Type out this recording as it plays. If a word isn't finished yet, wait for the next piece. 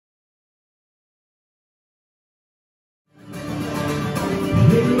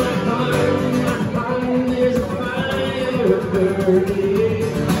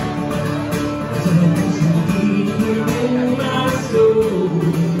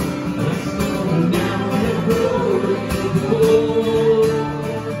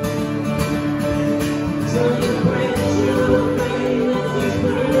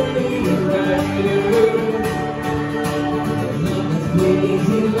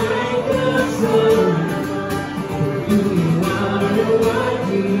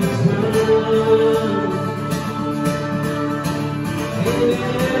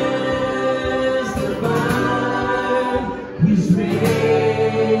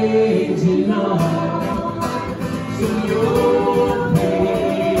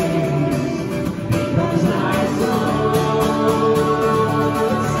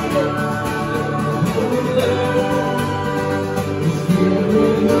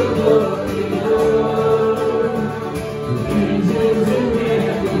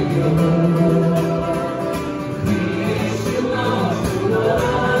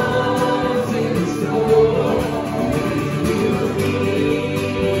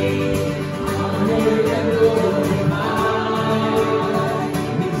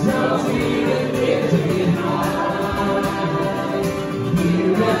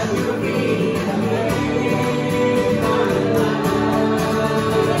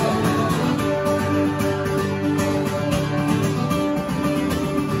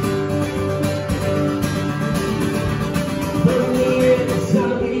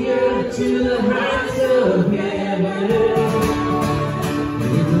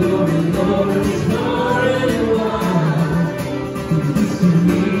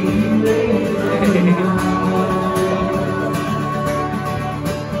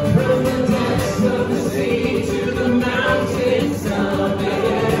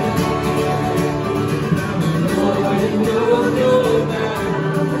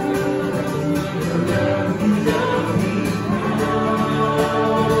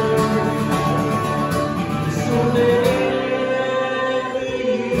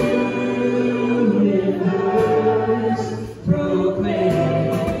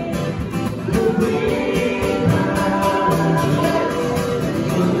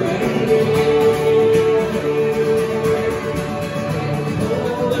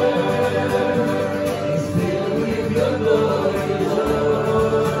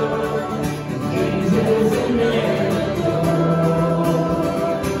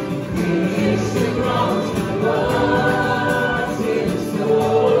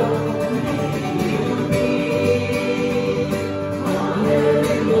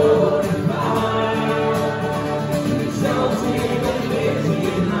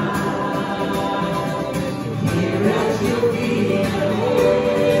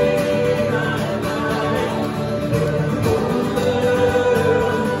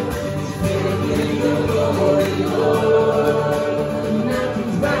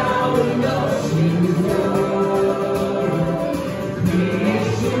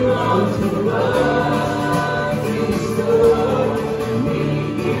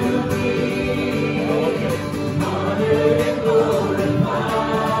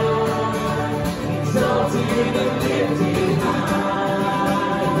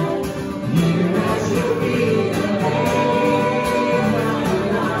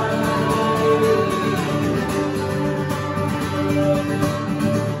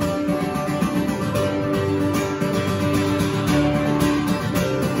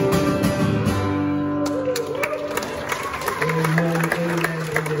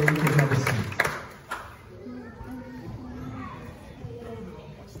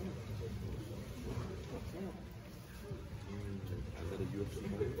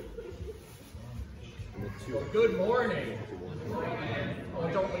Good morning. Oh,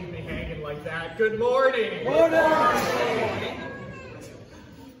 don't leave me hanging like that. Good morning. Morning.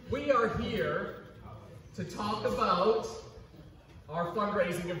 We are here to talk about our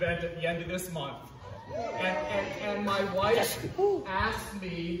fundraising event at the end of this month. And my wife asked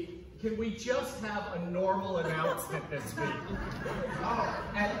me, can we just have a normal announcement this week?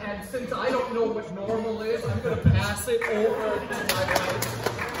 And since I don't know what normal is, I'm going to pass it over to my wife.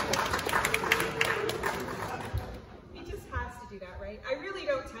 I really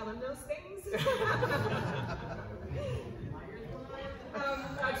don't tell him those things.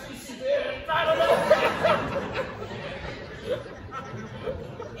 Actually, she did. I don't know.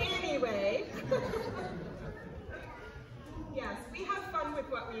 Anyway, yes, we have fun with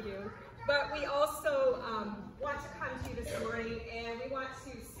what we do, but we also want to come to you this morning, and we want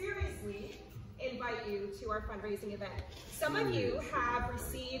to seriously invite you to our fundraising event. Some of you have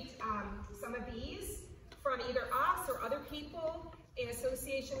received some of these from either us or other people in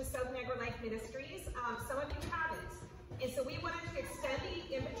association with South Niagara Life Ministries. Some of you haven't. And so we wanted to extend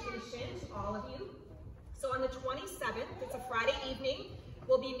the invitation to all of you. So on the 27th, it's a Friday evening,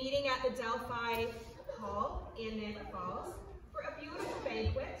 we'll be meeting at the Delphi Hall in Niagara Falls for a beautiful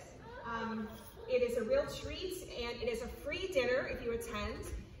banquet. It is a real treat, and it is a free dinner if you attend.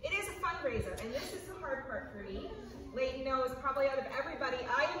 It is a fundraiser, and this is the hard part for me. Leighton knows probably out of everybody,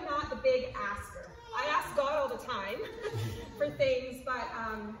 I am big asker. I ask God all the time for things, but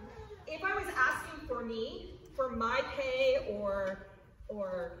if I was asking for me, for my pay or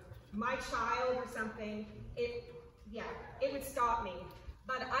my child or something, it would stop me.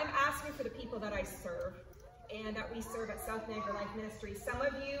 But I'm asking for the people that I serve and that we serve at South Niagara Life Ministry. Some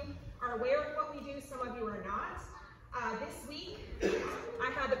of you are aware of what we do, some of you are not. This week,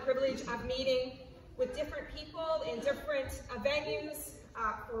 I had the privilege of meeting with different people in different venues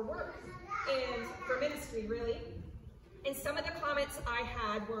for work and for ministry, really. And some of the comments I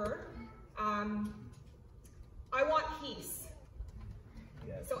had were, I want peace.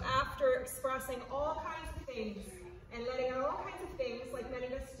 Yes. So after expressing all kinds of things and letting out all kinds of things, like many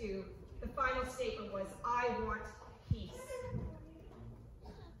of us do, the final statement was, I want peace.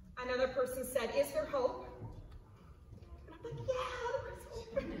 Another person said, is there hope? And I'm like,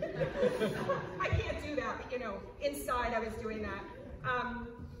 yeah, there is hope. I can't do that, but inside I was doing that.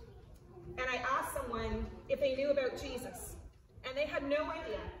 And I asked someone if they knew about Jesus, and they had no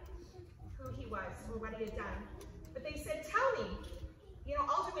idea who he was or what he had done. But they said, tell me,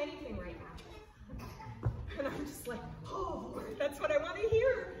 I'll do anything right now. And I'm just like, oh, Lord, that's what I want to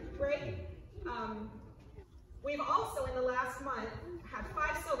hear, right? We've also, in the last month, had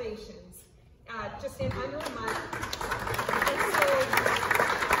 5 salvations, just in under a month. And so,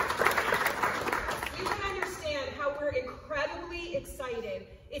 you can understand how we're incredibly excited.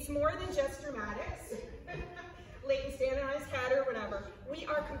 It's more than just dramatics. Leighton standing on his head or whatever. We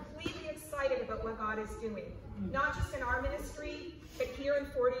are completely excited about what God is doing. Not just in our ministry, but here in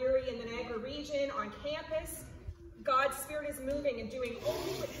Fort Erie, in the Niagara region, on campus. God's Spirit is moving and doing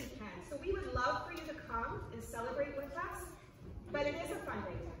only what he can. So we would love for you to come and celebrate with us, but it is a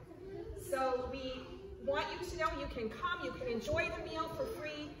fundraiser. So we want you to know you can come, you can enjoy the meal for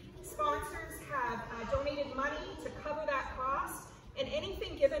free. Sponsors have donated money to cover that cost, and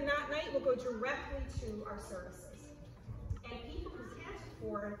anything given that night will go directly to our services. And people who can't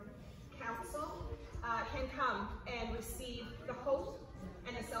afford counsel can come and receive the hope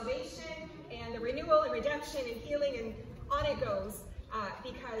and the salvation and the renewal and redemption and healing, and on it goes,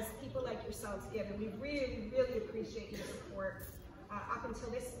 because people like yourselves give, and we really, really appreciate your support up until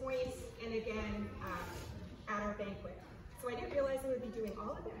this point, and again at our banquet. So I didn't realize I would be doing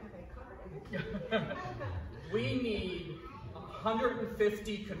all of it. Have I covered it? We need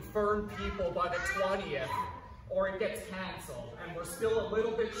 150 confirmed people by the 20th, or it gets canceled, and we're still a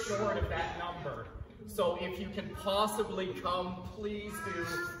little bit short of that number. So if you can possibly come, please do.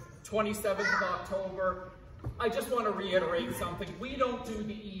 27th of October. I just want to reiterate something. We don't do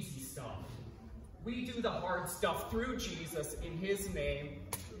the easy stuff. We do the hard stuff through Jesus in his name,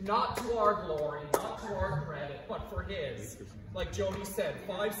 not to our glory, not to our credit, but for his. Like Jody said,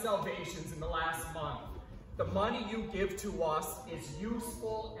 5 salvations in the last month. The money you give to us is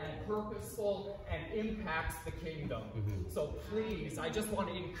useful and purposeful and impacts the kingdom. So please, I just want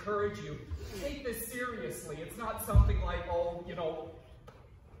to encourage you, take this seriously. It's not something like, oh,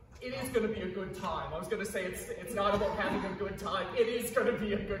 it is going to be a good time. I was going to say it's not about having a good time. It is going to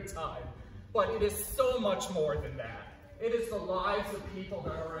be a good time. But it is so much more than that. It is the lives of people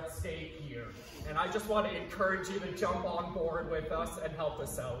that are at stake here. And I just want to encourage you to jump on board with us and help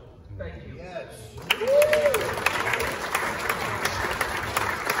us out. Thank you. Yes.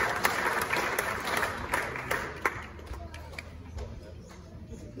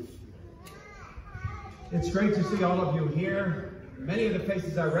 It's great to see all of you here. Many of the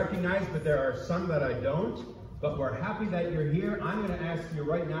faces I recognize, but there are some that I don't. But we're happy that you're here. I'm going to ask you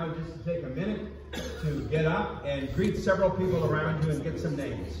right now just to take a minute to get up and greet several people around you and get some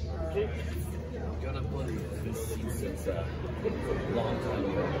names. Gonna put this seat since a long time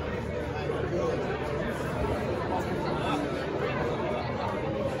ago.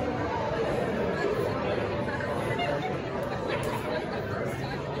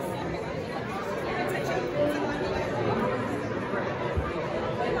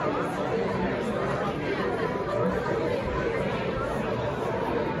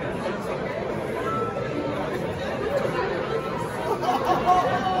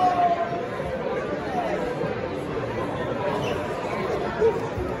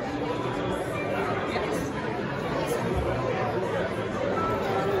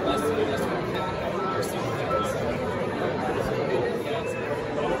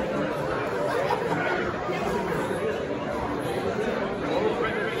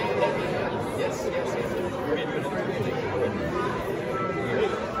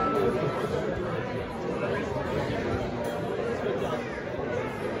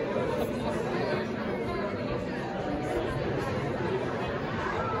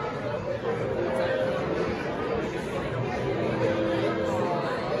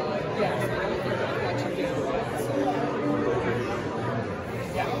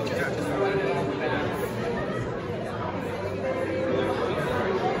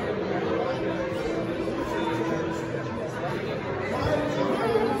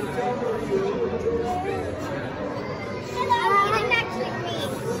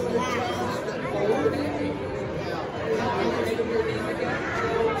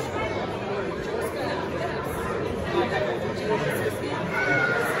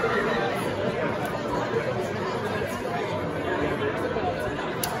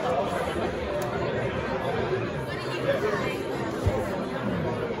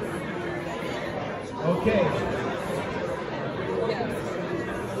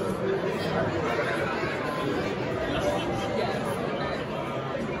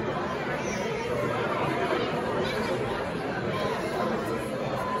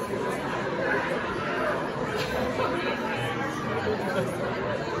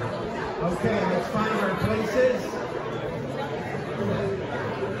 Okay, let's find our places.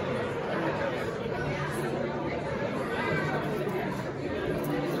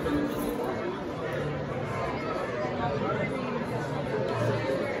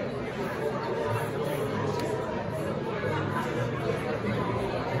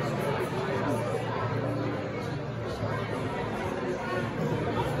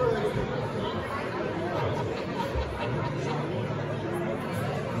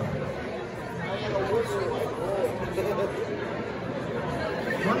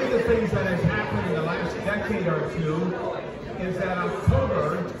 One of the things that has happened in the last decade or two is that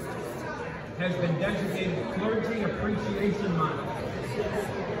October has been designated Clergy Appreciation Month.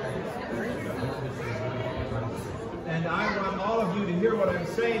 And I want all of you to hear what I'm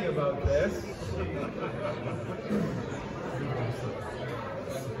saying about this.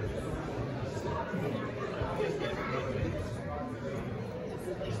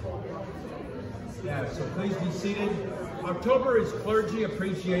 Yeah, so please be seated. October is Clergy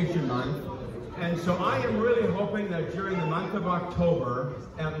Appreciation Month, and so I am really hoping that during the month of October,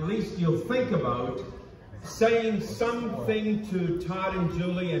 at least you'll think about saying something to Todd and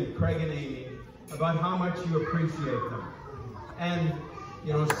Julie and Craig and Amy about how much you appreciate them. And,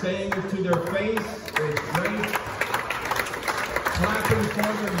 you know, saying it to their face is great. Clapping for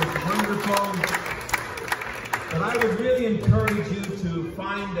them is wonderful. But I would really encourage you to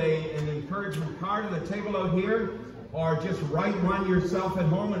find an encouragement card on the table out here, or just write one yourself at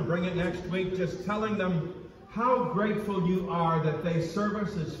home and bring it next week, just telling them how grateful you are that they serve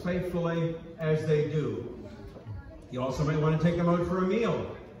us as faithfully as they do. You also may want to take them out for a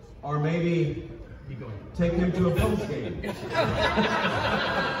meal, or maybe take him to a Bills game.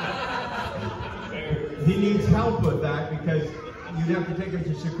 He needs help with that because you'd have to take him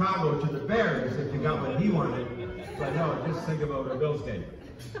to Chicago to the Bears if you got what he wanted. But no, just think about a Bills game.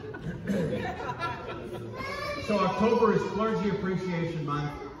 So October is Clergy Appreciation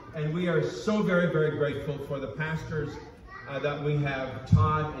Month, and we are so very, very grateful for the pastors that we have,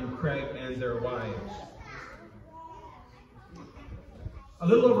 Todd and Craig and their wives. A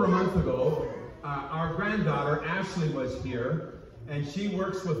little over a month ago, our granddaughter Ashley was here, and she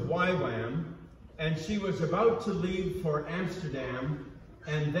works with YWAM, and she was about to leave for Amsterdam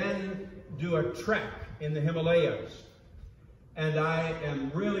and then do a trek in the Himalayas. And I am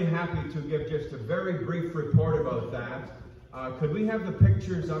really happy to give just a very brief report about that. Could we have the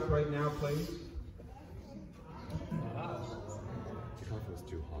pictures up right now, please?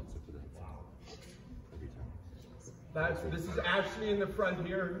 This is Ashley in the front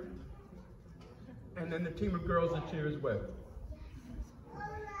here, and then the team of girls that she was with.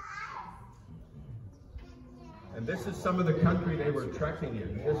 And this is some of the country they were trekking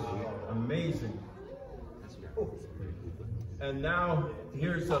in. Just amazing. And now,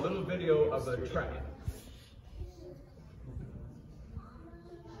 here's a little video of the trek.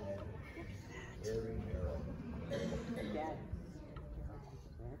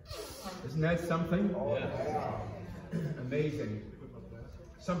 Isn't that something? Yeah. Amazing.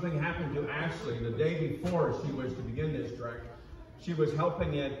 Something happened to Ashley the day before she was to begin this trek. She was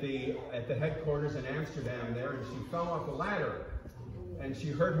helping at the headquarters in Amsterdam there, and she fell off a ladder, and she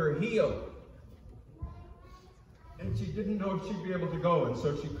hurt her heel. And she didn't know if she'd be able to go, and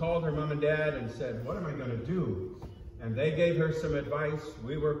so she called her mom and dad and said, "What am I going to do?" And they gave her some advice.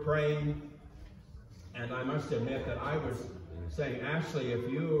 We were praying, and I must admit that I was saying, "Ashley, if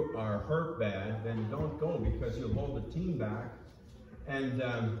you are hurt bad, then don't go because you'll hold the team back."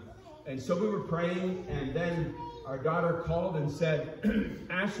 And so we were praying, and then our daughter called and said,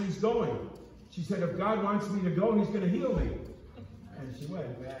 "Ashley's going." She said, "If God wants me to go, he's going to heal me." And she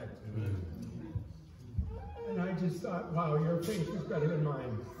went, "Bad." And I just thought, wow, your faith is better than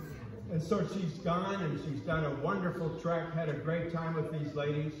mine. And so she's gone, and she's done a wonderful trek, had a great time with these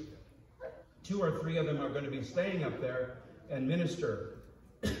ladies. 2 or 3 of them are going to be staying up there and minister.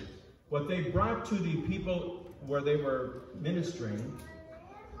 What they brought to the people where they were ministering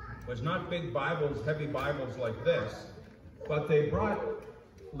was not big Bibles, heavy Bibles like this, but they brought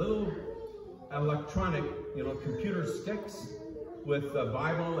little electronic, computer sticks with the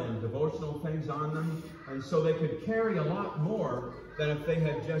Bible and devotional things on them, and so they could carry a lot more than if they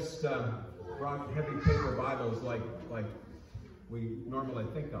had just brought heavy paper Bibles like we normally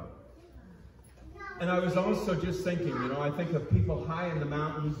think of. And I was also just thinking, I think of people high in the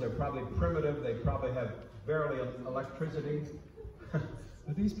mountains. They're probably primitive. They probably have barely electricity.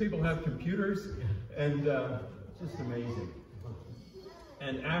 But these people have computers, and just amazing.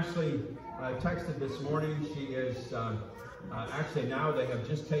 And Ashley texted this morning. She is actually now they have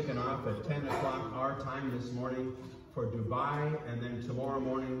just taken off at 10 o'clock our time this morning, for Dubai and then tomorrow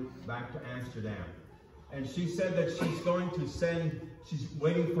morning back to Amsterdam. And she said that she's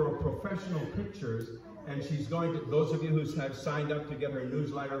waiting for professional pictures, and she's going to, those of you who have signed up to get her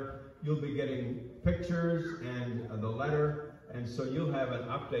newsletter, you'll be getting pictures and the letter, and so you'll have an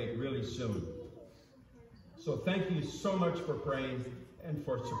update really soon. So thank you so much for praying and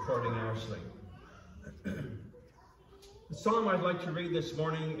for supporting Ashley. The psalm I'd like to read this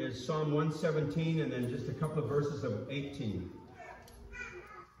morning is Psalm 117 and then just a couple of verses of 18.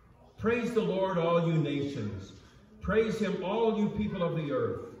 Praise the Lord, all you nations. Praise him, all you people of the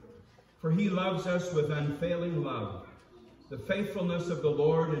earth. For he loves us with unfailing love. The faithfulness of the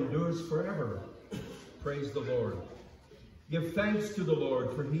Lord endures forever. Praise the Lord. Give thanks to the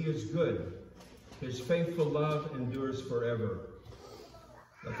Lord, for he is good. His faithful love endures forever.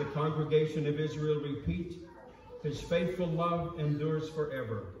 Let the congregation of Israel repeat, his faithful love endures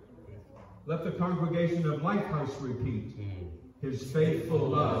forever. Let the congregation of Lighthouse repeat, his faithful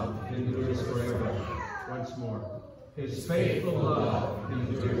love endures forever. Once more. His faithful love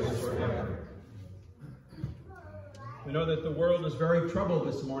endures forever. We know that the world is very troubled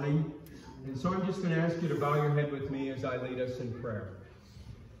this morning, and so I'm just going to ask you to bow your head with me as I lead us in prayer.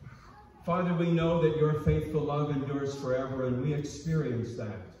 Father, we know that your faithful love endures forever, and we experience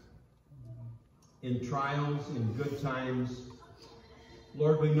that in trials, in good times.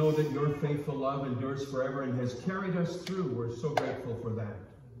 Lord, we know that your faithful love endures forever and has carried us through. We're so grateful for that.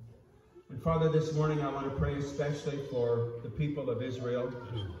 And Father, this morning I want to pray especially for the people of Israel.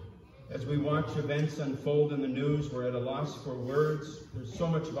 As we watch events unfold in the news, we're at a loss for words. There's so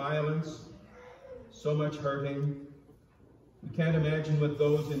much violence, so much hurting. We can't imagine what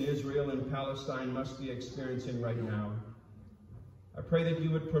those in Israel and Palestine must be experiencing right now. I pray that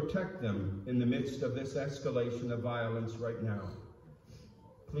you would protect them in the midst of this escalation of violence right now.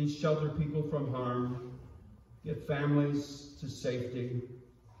 Please shelter people from harm, get families to safety,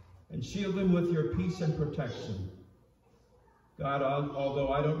 and shield them with your peace and protection. God,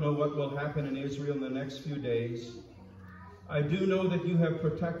 although I don't know what will happen in Israel in the next few days, I do know that you have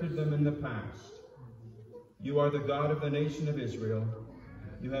protected them in the past. You are the God of the nation of Israel.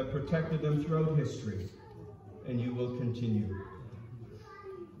 You have protected them throughout history, and you will continue.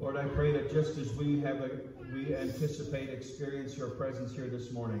 Lord, I pray that just as we anticipate experience your presence here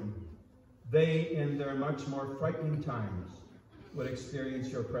this morning, they, in their much more frightening times, would experience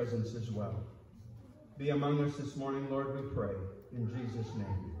your presence as well. Be among us this morning, Lord, we pray. In Jesus'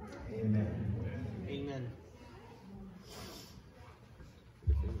 name, amen. Amen.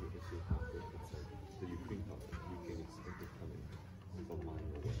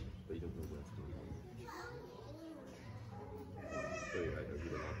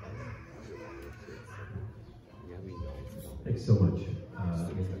 Thanks so much,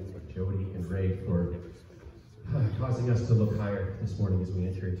 Jody and Ray, for causing us to look higher this morning as we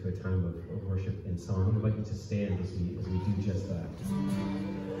enter into a time of worship and song. I'd like you to stand as we do just that.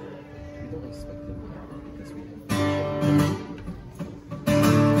 We don't expect them because we have.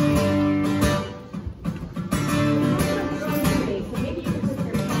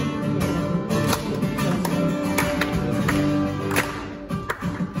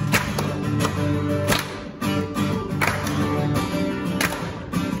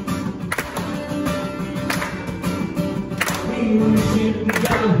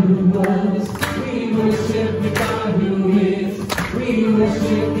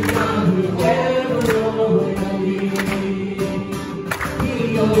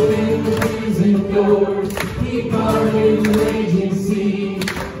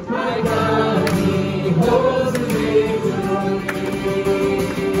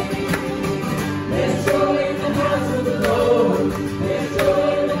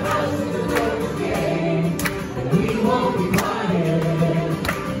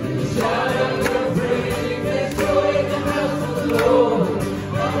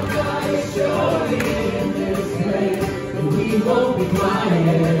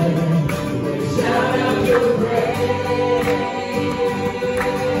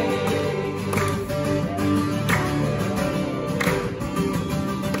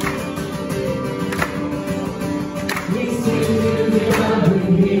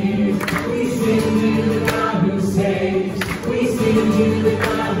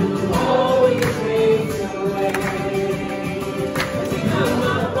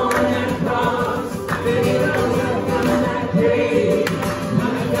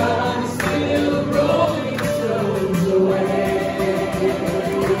 My God.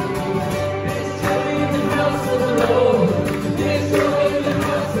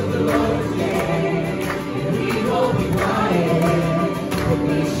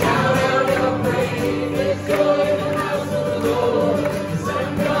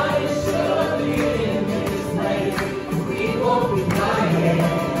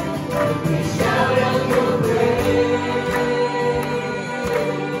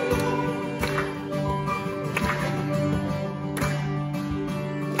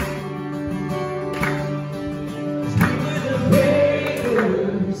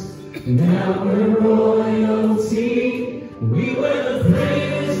 Now we're royalty. We were the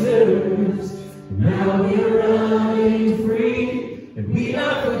prisoners. Now we're running free. And we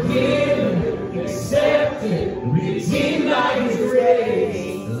are forgiven, accepted, redeemed by His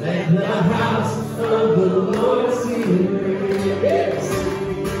grace. Let the house of the Lord sing praise.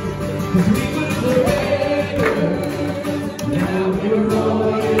 'Cause we were forever. Now we're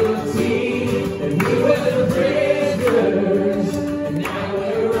royalty. And we were the prisoners. And now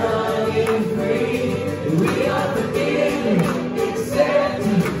we're running free. And we are forgiven,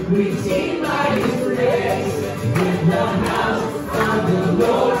 accepted, redeemed by His grace. Let the house of the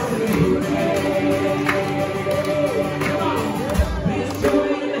Lord sing praise. There's joy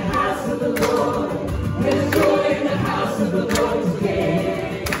in the house of the Lord. There's joy in the house of the Lord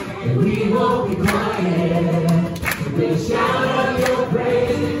today. And we won't be quiet. We'll shout out your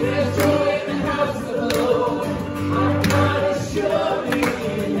praise. There's joy in the house of the Lord. Our God is surely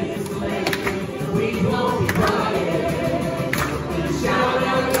in this place. We won't be quiet. We'll shout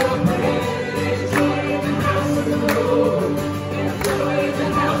out your praise. There's joy in the house of the Lord. There's joy in the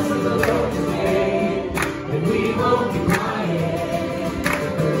house of the Lord today. And we won't be quiet.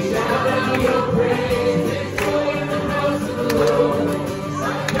 We'll shout out your praise. There's joy in the house of the Lord.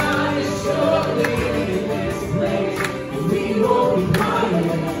 Our God is surely in this place. And we won't be quiet.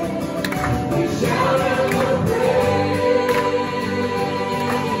 We shout out your praise.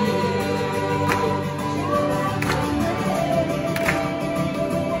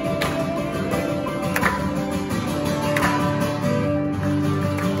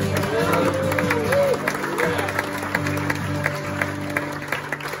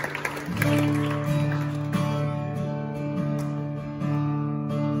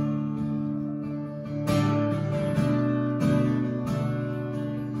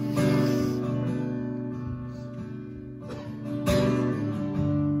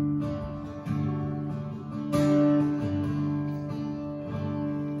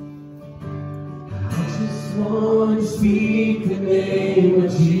 I just want to speak the name of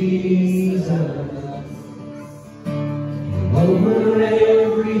Jesus over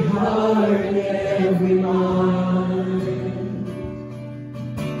every heart and every mind.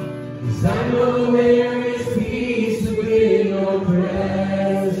 'Cause I know there is peace within your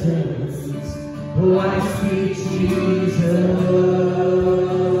presence. Oh, I speak Jesus.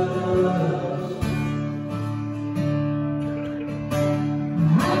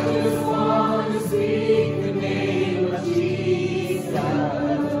 I just want to speak the name of Jesus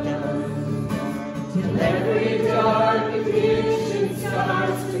till every dark addiction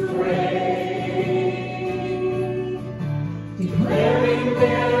starts to break, declaring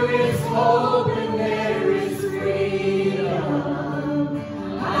there is hope and there is freedom.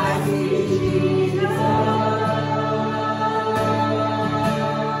 I speak Jesus.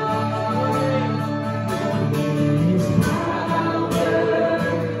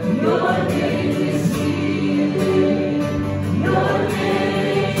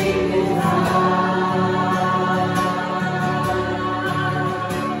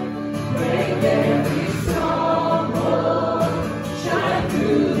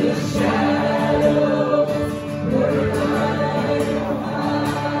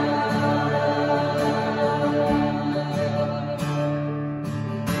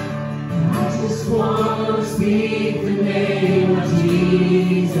 Speak the name of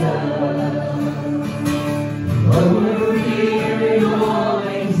Jesus over fear and all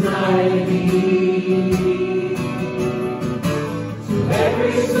anxiety. To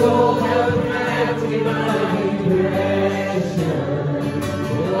every soul held captive by depression,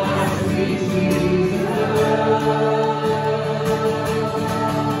 oh, I speak Jesus.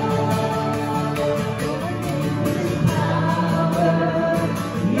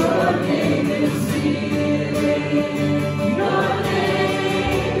 Your name is healing. Your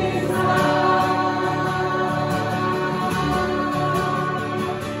name is love.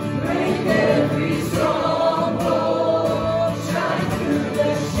 Break every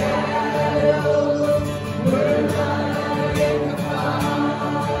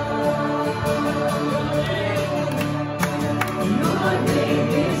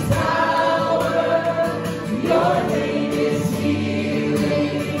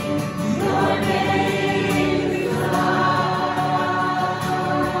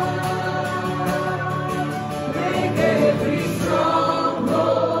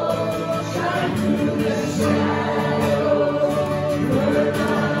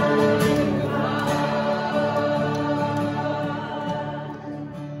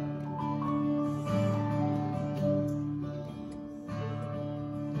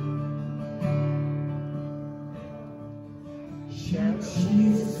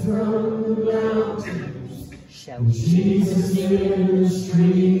Jesus from the mountains, Jesus in the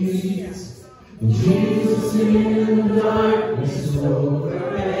streets, Jesus in the darkness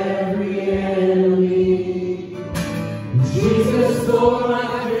over every enemy. Jesus for my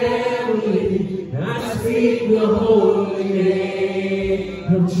family, I speak the holy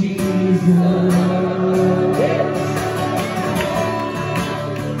name of Jesus.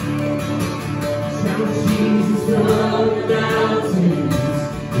 Shout Jesus from the mountains,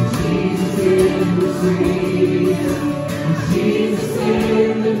 Jesus in the streets, Jesus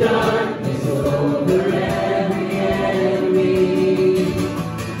in the darkness over every enemy.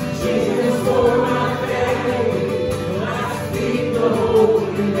 Jesus for my family, I speak the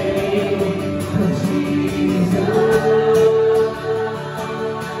holy name of Jesus.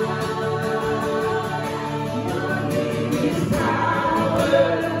 Your name is power,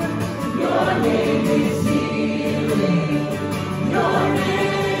 your name is healing, your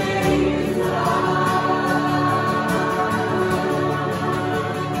name is life.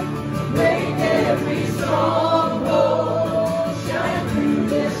 Break every stronghold, shine through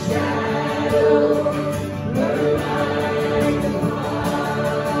the shadows, burn like the fire.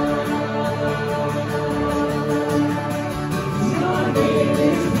 Your name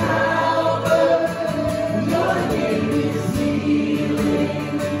is power, your name is healing,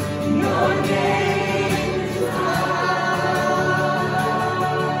 your name is life.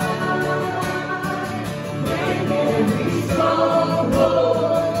 Break every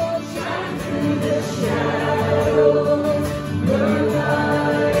stronghold, shine through the shadows, burn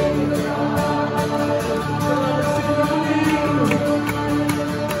like the fire.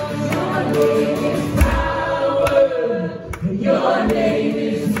 Your name is power, your name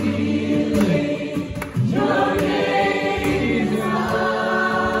is healing, your name is life.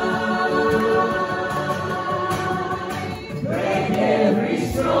 Break every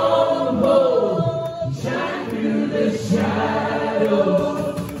stronghold, shine through the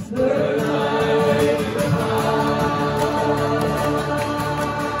shadows, burn like the fire.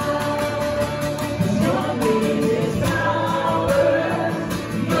 Your name is power,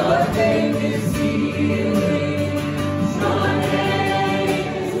 your name is healing, your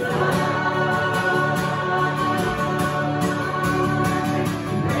name is life.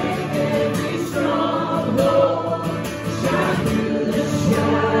 Break every stronghold, shine through the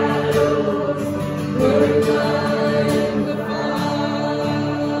shadows, burn like the fire.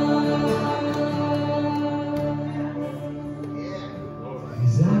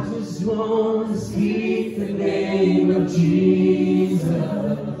 'Cause I just want to speak the name of Jesus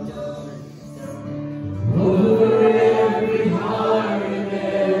over every heart and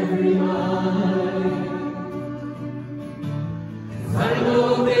every mind. I know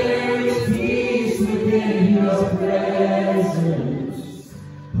there is peace within your presence.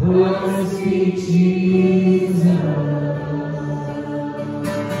 I want to speak Jesus.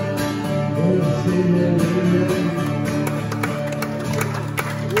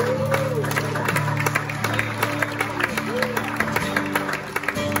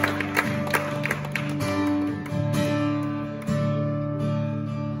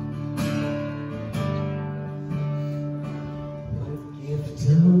 Gift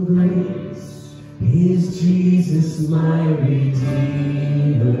of grace is Jesus my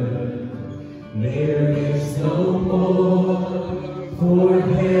Redeemer. There is no more for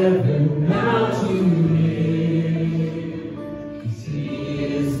heaven now to live. 'Cause He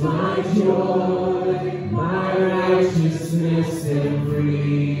is my joy, my righteousness and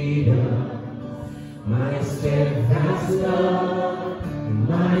freedom, my steadfast love, and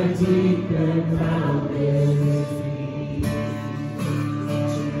my deep and boundless peace.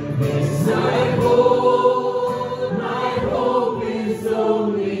 This I hold, my hope is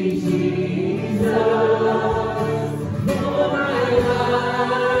only Jesus. For my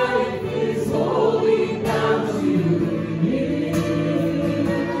life is wholly bound to Him.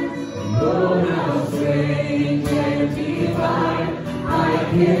 Oh, how strange and divine, I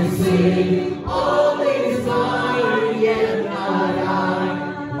can sing, all is mine, yet not I,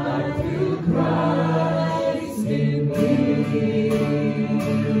 but through Christ in me.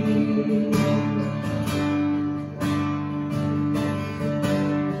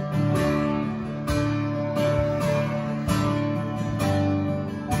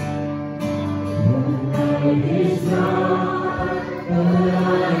 It is not, but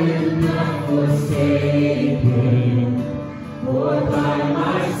I am not forsaken, for by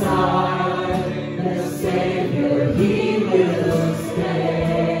my side the Savior He will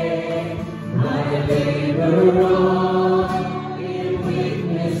stay. My labor on in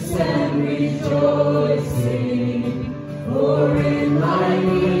weakness and rejoicing, for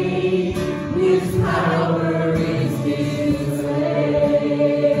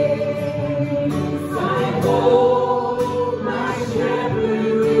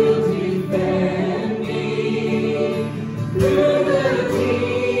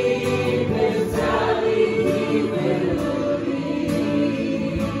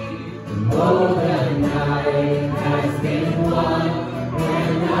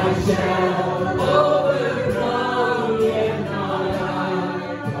shall overcome, yet not I,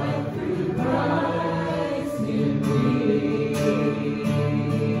 but through Christ in me.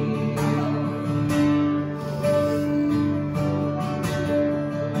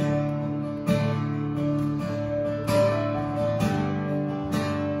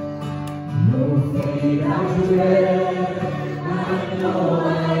 No fate I dread, I know I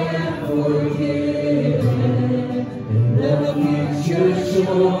am forgiven, and the future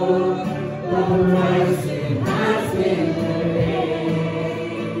sure, the rising has been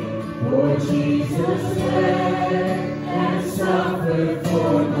made. For Jesus bled and suffered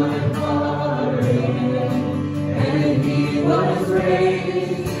for my pardon, and he was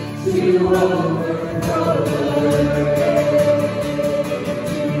raised to overthrow the grave.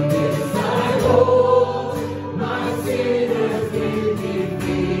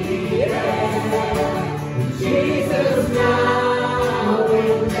 Jesus now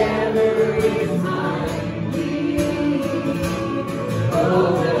and ever is my need. Oh,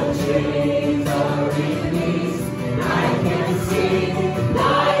 the chains are released, and I can sing, and I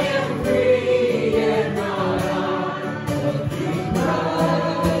am free, and not I, but through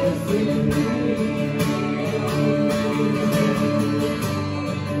Christ in me.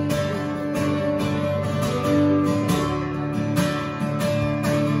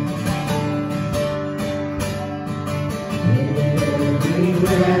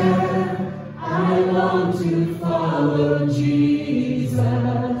 I long to follow Jesus,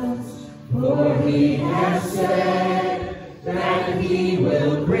 for he has said that he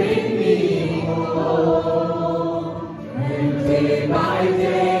will bring me home. And day by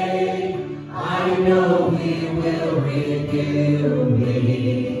day, I know he will renew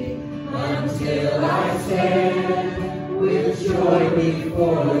me, until I stand with joy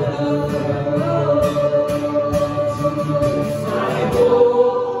before the throne.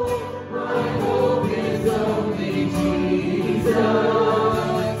 My hope is only Jesus,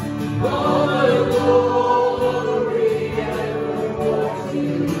 all the glory evermore to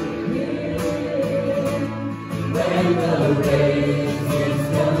him. When the race is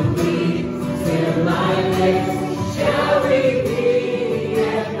complete, still my legs shall repeat,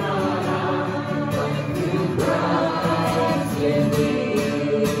 and not I, but through Christ in me.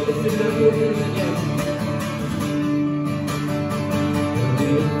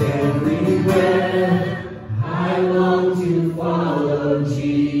 Everywhere I long to follow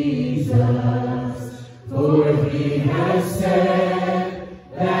Jesus, for he has said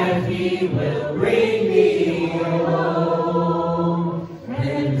that he will bring me home.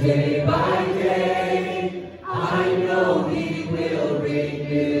 And day by day, I know he will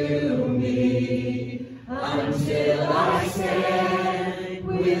renew me, until I stand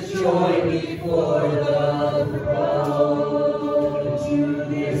with joy before the throne. To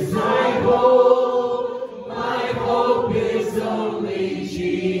this my hope is only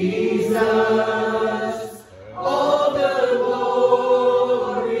Jesus, all the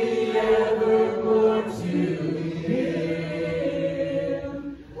glory evermore to him.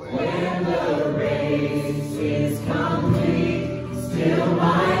 When the race is complete, still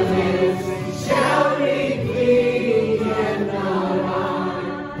my lips shall repeat, and not I,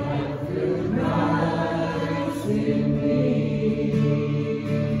 but through Christ in me.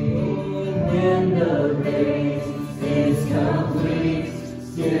 When the race is complete,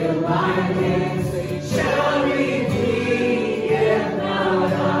 still my lips shall repeat, and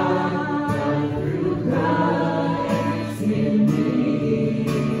not I, but through Christ in me.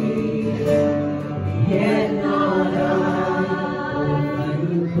 Yet not I, but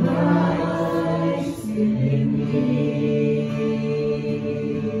through Christ in me.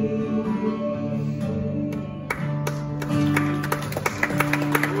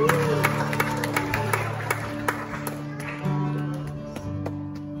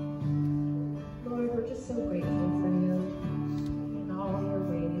 Lord, we're just so grateful for you in all your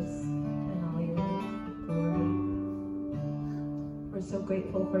ways and all your glory. We're so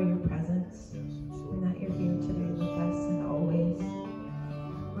grateful for your presence and that you're here today with us and always.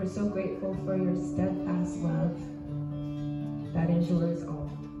 We're so grateful for your steadfast love that endures all.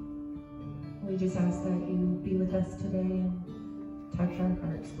 We just ask that you be with us today and touch our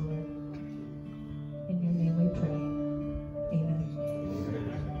hearts, Lord. In your name we pray. Amen.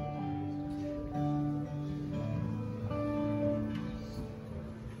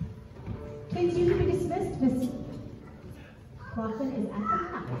 Please, you can be dismissed. Miss Coughlin is at the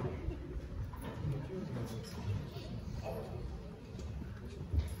top.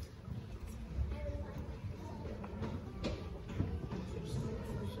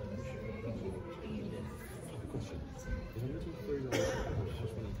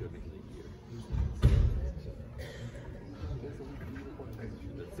 Just wanted to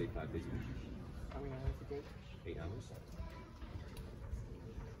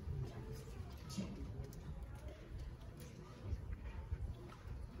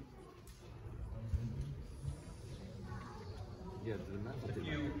Yeah, A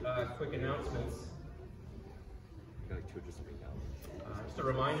few quick announcements. Just a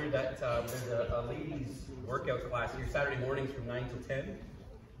reminder that there's a ladies' workout class here Saturday mornings from 9 to 10.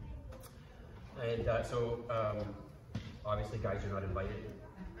 And obviously, guys, you're not invited.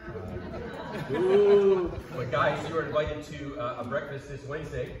 But guys, you are invited to a breakfast this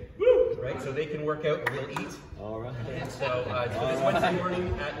Wednesday, right? So they can work out and we'll eat. All right. And so this Wednesday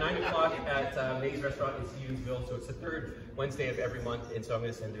morning at 9 o'clock at May's Restaurant in Stevensville. So it's the third Wednesday of every month. And so I'm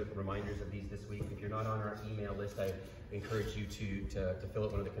going to send you reminders of these this week. If you're not on our email list, I encourage you to fill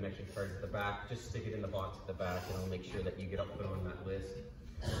out one of the connection cards at the back. Just stick it in the box at the back and I'll make sure that you get put on that list.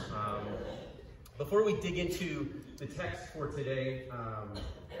 Before we dig into the text for today,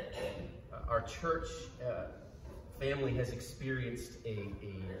 our church family has experienced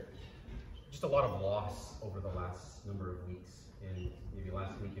just a lot of loss over the last number of weeks, and maybe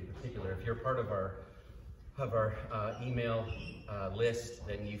last week in particular. If you're part of our email list,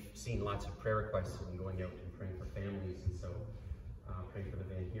 then you've seen lots of prayer requests and going out and praying for families, and so praying for the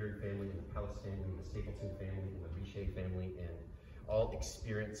Van Heeren family, and the Pellis family, and the Stapleton family, and the Richer family, and all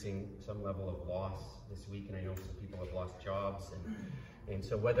experiencing some level of loss this week. And I know some people have lost jobs, and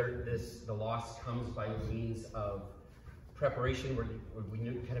so whether the loss comes by means of preparation, where we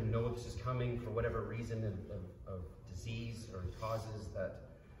kind of know this is coming for whatever reason of disease or causes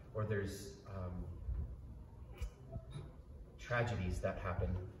or there's tragedies that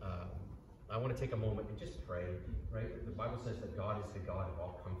happen, I want to take a moment and just pray, right? The Bible says that God is the God of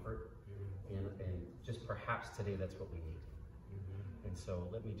all comfort, and just perhaps today that's what we need. And so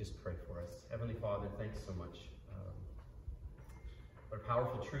let me just pray for us. Heavenly Father, thanks so much. What a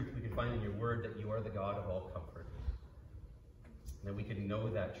powerful truth we can find in your word, that you are the God of all comfort. And that we can know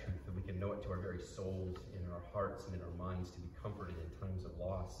that truth, that we can know it to our very souls, in our hearts and in our minds, to be comforted in times of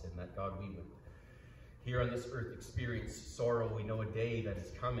loss. And that, God, we would here on this earth experience sorrow. We know a day that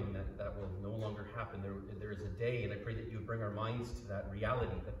is coming that will no longer happen. There is a day, and I pray that you would bring our minds to that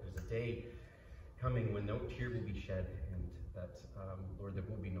reality, that there's a day coming when no tear will be shed, and that, Lord, there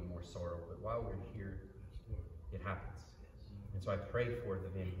will be no more sorrow. But while we're here, it happens. And so I pray for the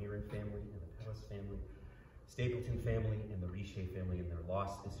Van Heeren family and the Pellis family, Stapleton family and the Richer family, and their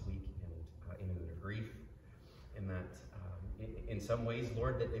loss this week, and in their grief. And that in some ways,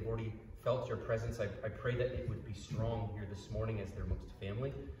 Lord, that they've already felt your presence. I pray that it would be strong here this morning as their most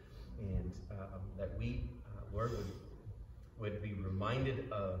family, and that we, Lord, would be reminded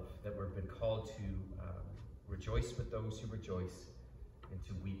of that we've been called to rejoice with those who rejoice and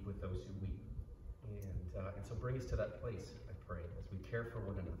to weep with those who weep. And so bring us to that place, I pray, as we care for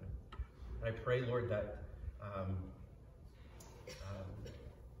one another. And I pray, Lord, that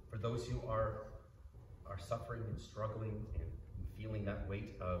for those who are suffering and struggling and feeling that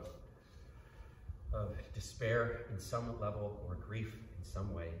weight of despair in some level, or grief in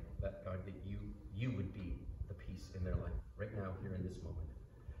some way, that, God, that you would be the peace in their life right now, here in this moment,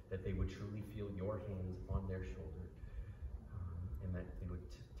 that they would truly feel your hands on their shoulder, and that they would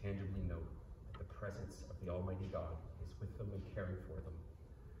tangibly know that the presence of the Almighty God is with them and caring for them.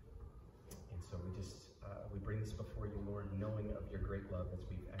 And so we bring this before you, Lord, knowing of your great love, as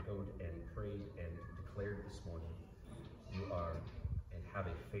we've echoed and prayed and declared this morning. You are and have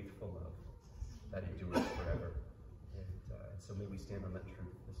a faithful love that endures forever. And so may we stand on that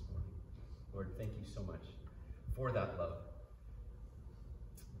truth this morning. Lord, thank you so much for that love.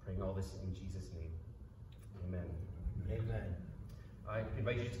 I'm praying all this in Jesus' name. Amen. Amen. I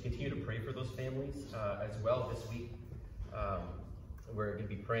invite you to continue to pray for those families as well this week. We're going to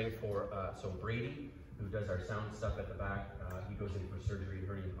be praying for Brady, who does our sound stuff at the back. He goes in for surgery and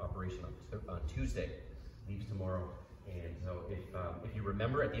hernia operation on Tuesday, leaves tomorrow. And so if you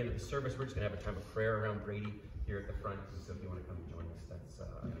remember, at the end of the service, we're just going to have a time of prayer around Brady here at the front. And so if you want to come and join us, I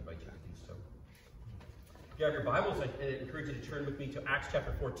invite you to do so. If you have your Bibles, I encourage you to turn with me to Acts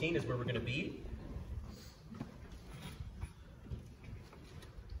chapter 14 is where we're going to be.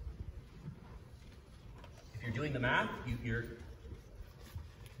 If you're doing the math, you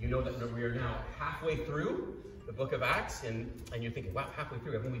know that we are now halfway through the book of Acts, and you're thinking, wow, halfway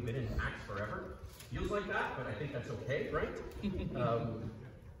through, haven't we been in Acts forever? Feels like that, but I think that's okay, right?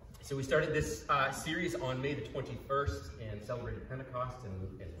 So we started this series on May the 21st and celebrated Pentecost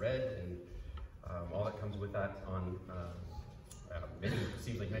and read and all that comes with that on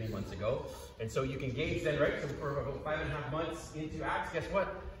seems like many months ago. And so you can gauge then, right? So for about 5.5 months into Acts, guess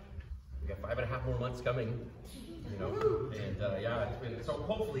what? We got 5.5 more months coming, you know, and yeah, so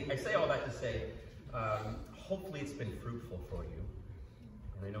hopefully, I say all that to say, hopefully it's been fruitful for you,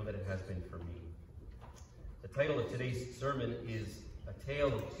 and I know that it has been for me. The title of today's sermon is A Tale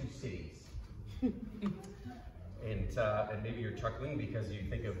of Two Cities. And maybe you're chuckling because you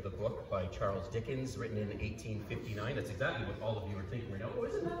think of the book by Charles Dickens, written in 1859. That's exactly what all of you are thinking right now. Oh,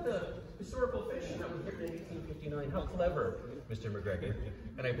 isn't that the historical fiction that was written in 1859? How clever, Mr. MacGregor.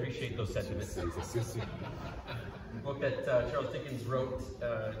 And I appreciate those sentiments. The book that Charles Dickens wrote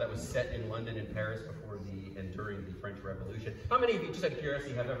that was set in London and Paris before and during the French Revolution. How many of you, just out of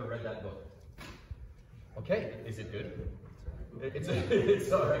curiosity, have ever read that book? Okay, is it good?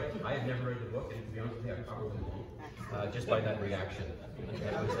 It's all right. I have never read the book, and to be honest with you, I probably won't, just by that reaction.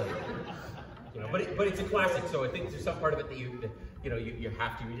 But it's a classic, so I think there's some part of it that you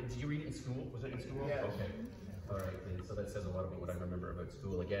have to read it. Did you read it in school? Was it in school? Yeah. Okay. All right. And so that says a lot about what I remember about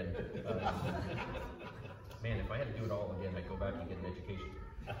school again. Man, if I had to do it all again, I'd go back and get an education.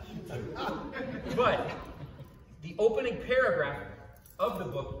 But the opening paragraph of the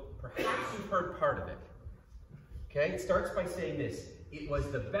book, perhaps you've heard part of it. Okay, it starts by saying this: it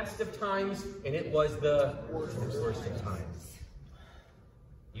was the best of times, and it was the worst of times.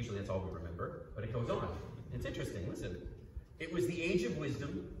 Usually that's all we remember, but it goes on. It's interesting, listen. It was the age of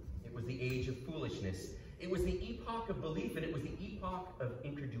wisdom, it was the age of foolishness, it was the epoch of belief, and it was the epoch of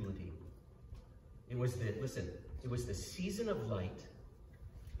incredulity. It was the season of light,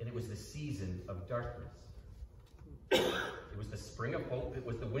 and it was the season of darkness. It was the spring of hope, it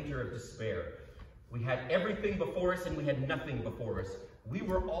was the winter of despair. We had everything before us and we had nothing before us. We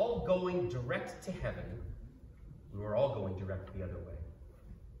were all going direct to heaven. We were all going direct the other way.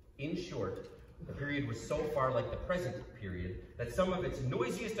 In short, the period was so far like the present period that some of its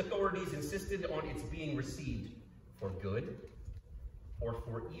noisiest authorities insisted on its being received for good or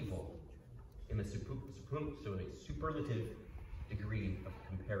for evil in the superlative degree of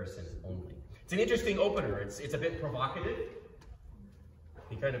comparison only. It's an interesting opener. It's a bit provocative.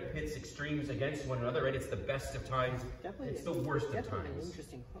 He kind of pits extremes against one another, and it's the best of times, it's the worst of times. An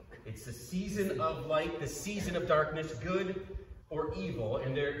interesting hook. It's the season of light, the season of darkness, good or evil,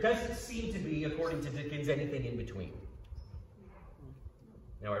 and there doesn't seem to be, according to Dickens, anything in between.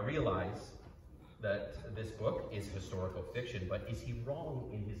 Now, I realize that this book is historical fiction, but is he wrong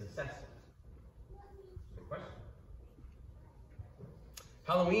in his assessment? Good question.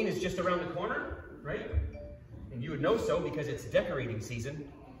 Halloween is just around the corner, right? And you would know so because it's decorating season.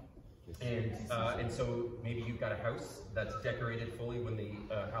 And so maybe you've got a house that's decorated fully when the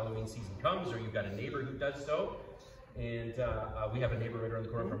Halloween season comes, or you've got a neighbor who does so. And we have a neighbor right around the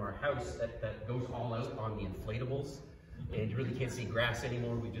corner from our house that goes all out on the inflatables. And you really can't see grass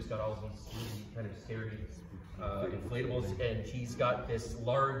anymore. We've just got all these really kind of scary inflatables. And he's got this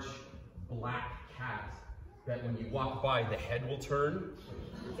large black cat that when you walk by, the head will turn.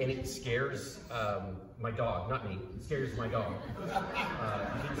 And it scares my dog, not me. It scares my dog.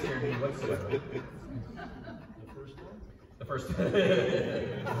 It didn't scare me whatsoever. The first one.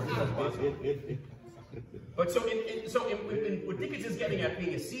 But so what Dickens is getting at,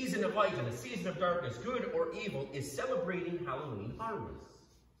 being a season of light and a season of darkness, good or evil, is celebrating Halloween harmless.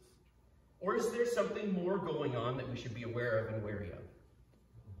 Or is there something more going on that we should be aware of and wary of?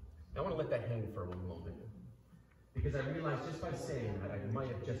 I want to let that hang for one moment. Because I realized just by saying that, I might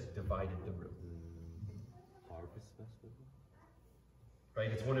have just divided the room. Harvest Festival? Right?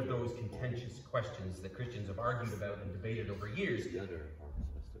 It's one of those contentious questions that Christians have argued about and debated over years. The other Harvest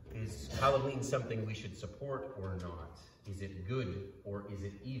Festival. Is Halloween something we should support or not? Is it good or is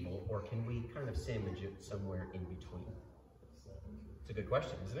it evil? Or can we kind of sandwich it somewhere in between? It's a good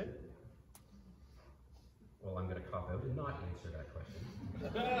question, isn't it? Well, I'm going to cop out and not answer that question.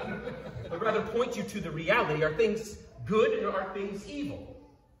 But rather point you to the reality. Are things good or are things evil?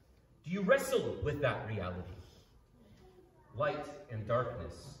 Do you wrestle with that reality? Light and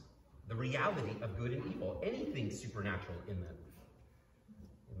darkness. The reality of good and evil. Anything supernatural in that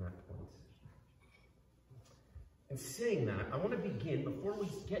point. In saying that, I want to begin, before we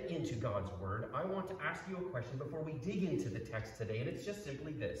get into God's Word, I want to ask you a question before we dig into the text today, and it's just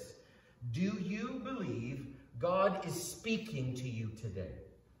simply this. Do you believe God is speaking to you today?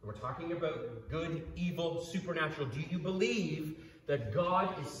 We're talking about good, evil, supernatural. Do you believe that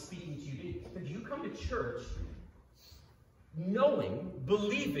God is speaking to you? Do you come to church knowing,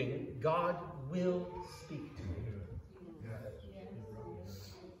 believing God will speak to you?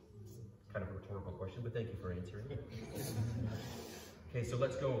 Kind of a rhetorical question, but thank you for answering. Okay, so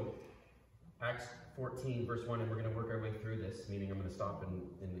let's go. Acts 14, verse 1, and we're going to work our way through this, meaning I'm going to stop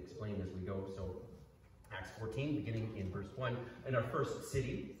and explain as we go. So, Acts 14, beginning in verse 1. In our first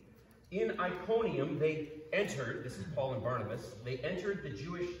city, in Iconium, they entered, this is Paul and Barnabas, they entered the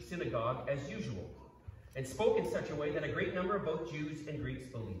Jewish synagogue as usual. and spoke in such a way that a great number of both Jews and Greeks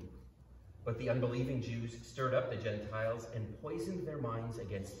believed. But the unbelieving Jews stirred up the Gentiles and poisoned their minds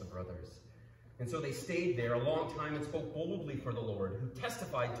against the brothers. And so they stayed there a long time and spoke boldly for the Lord, who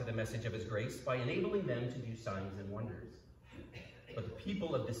testified to the message of his grace by enabling them to do signs and wonders. But the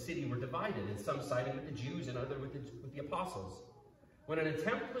people of the city were divided, and some sided with the Jews and others with the apostles. When an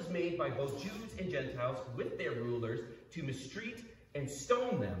attempt was made by both Jews and Gentiles with their rulers to mistreat and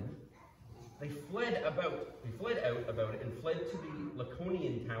stone them, they fled out about it and fled to the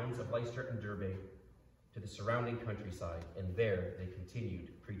Lycaonian towns of Lystra and Derbe, to the surrounding countryside, and there they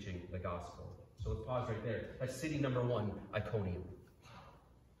continued preaching the gospel. So let's pause right there. That's city number 1, Iconium.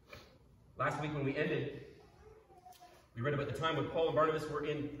 Last week when we ended, we read about the time when Paul and Barnabas were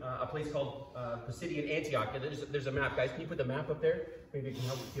in a place called Pisidian Antioch. And there's a map, guys. Can you put the map up there? Maybe you can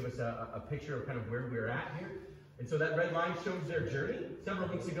help give us a picture of kind of where we're at here. And so that red line shows their journey. Several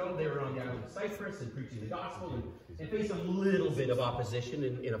weeks ago, they were on the island of Cyprus and preaching the gospel and faced a little bit of opposition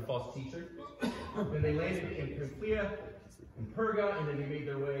in a false teacher. Then they landed in Pamphylia and Perga, and then they made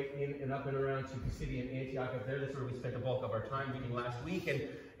their way in and up and around to Pisidian Antioch up there. That's where we spent the bulk of our time reading last week.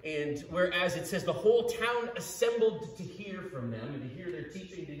 And whereas it says the whole town assembled to hear from them and to hear their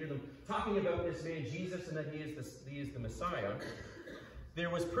teaching, to hear them talking about this man Jesus and that he is the Messiah, there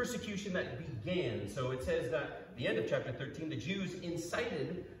was persecution that began. So it says that at the end of chapter 13, the Jews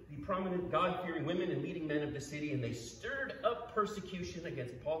incited the prominent God-fearing women and leading men of the city, and they stirred up persecution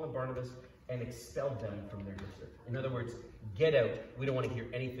against Paul and Barnabas and expelled them from their district. In other words, get out. We don't want to hear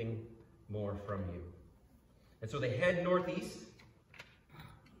anything more from you. And so they head northeast.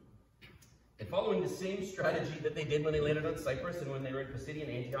 And following the same strategy that they did when they landed on Cyprus and when they were in Pisidian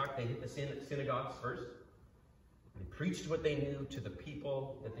Antioch, they hit the synagogues first. They preached what they knew to the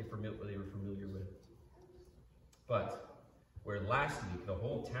people that they were familiar with. But where last week the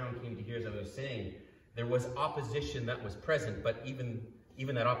whole town came to hear, as I was saying, there was opposition that was present, but even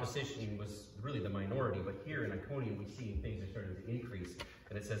that opposition was really the minority. But here in Iconium, we see things are starting to increase.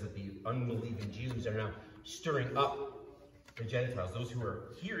 And it says that the unbelieving Jews are now stirring up the Gentiles, those who are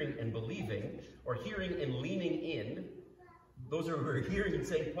hearing and believing, or hearing and leaning in, those who are hearing and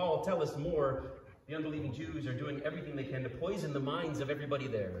saying, Paul, tell us more. The unbelieving Jews are doing everything they can to poison the minds of everybody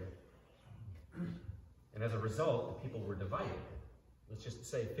there. And as a result, the people were divided. Let's just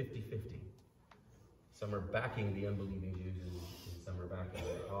say 50-50. Some are backing the unbelieving Jews and some are backing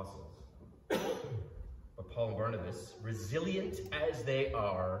the apostles. But Paul and Barnabas, resilient as they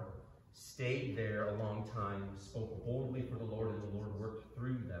are, stayed there a long time, spoke boldly for the Lord, and the Lord worked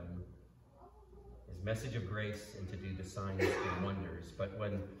through them his message of grace and to do the signs and wonders. But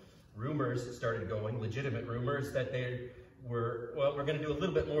when rumors started going, legitimate rumors, that they were, well, we're going to do a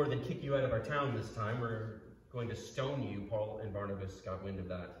little bit more than kick you out of our town this time. We're going to stone you. Paul and Barnabas got wind of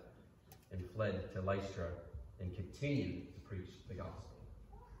that and fled to Lystra and continued to preach the gospel,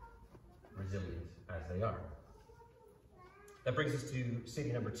 resilient as they are. That brings us to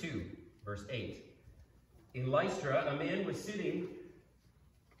city number 2, verse 8. In Lystra, a man was sitting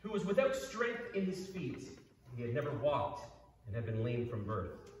who was without strength in his feet. He had never walked and had been lame from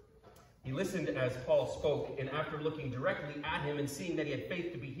birth. He listened as Paul spoke, and after looking directly at him and seeing that he had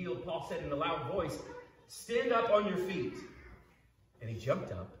faith to be healed, Paul said in a loud voice, "Stand up on your feet." And he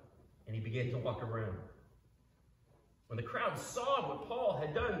jumped up, and he began to walk around. When the crowd saw what Paul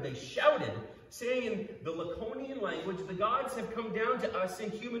had done, they shouted, saying in the Lycaonian language, "The gods have come down to us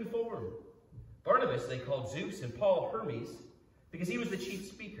in human form." Barnabas they called Zeus, and Paul Hermes, because he was the chief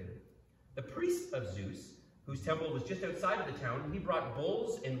speaker. The priest of Zeus, whose temple was just outside of the town, he brought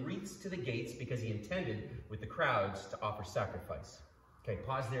bulls and wreaths to the gates because he intended with the crowds to offer sacrifice. Okay,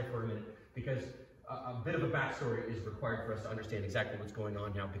 pause there for a minute, because a bit of a backstory is required for us to understand exactly what's going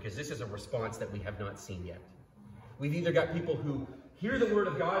on now, because this is a response that we have not seen yet. We've either got people who hear the word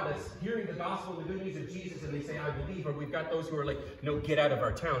of God, that's hearing the gospel, the good news of Jesus, and they say, "I believe," or we've got those who are like, "No, get out of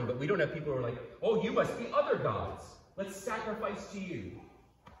our town." But we don't have people who are like, "Oh, you must be other gods. Let's sacrifice to you."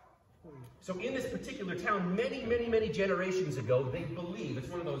 So in this particular town, many, many, many generations ago, they believe, it's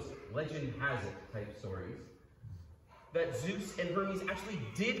one of those legend has it type stories, that Zeus and Hermes actually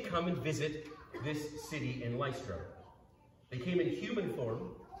did come and visit this city in Lystra. They came in human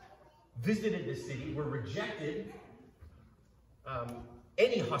form, visited this city, were rejected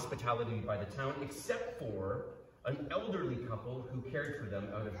any hospitality by the town except for an elderly couple who cared for them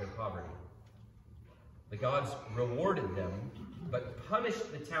out of their poverty. The gods rewarded them, but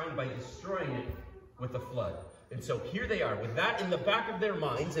punished the town by destroying it with a flood. And so here they are, with that in the back of their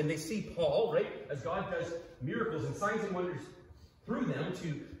minds, and they see Paul, right, as God does miracles and signs and wonders through them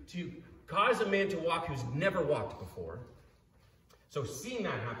to cause a man to walk who's never walked before. So seeing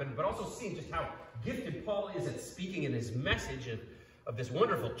that happen, but also seeing just how gifted Paul is at speaking in his message of this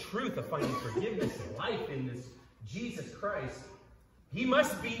wonderful truth of finding forgiveness and life in this Jesus Christ, he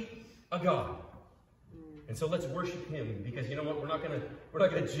must be a God. And so let's worship him, because you know what? We're not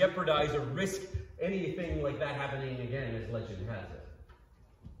gonna jeopardize or risk anything like that happening again, as legend has it.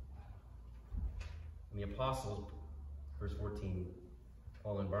 And the apostles, verse 14,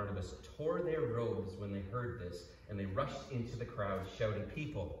 Paul and Barnabas tore their robes when they heard this, and they rushed into the crowd, shouting,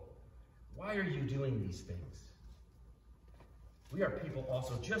 "People, why are you doing these things? We are people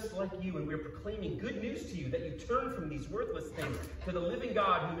also just like you, and we are proclaiming good news to you, that you turn from these worthless things to the living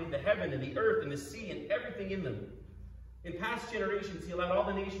God who made the heaven and the earth and the sea and everything in them. In past generations, he allowed all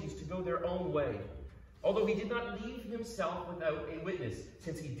the nations to go their own way, although he did not leave himself without a witness,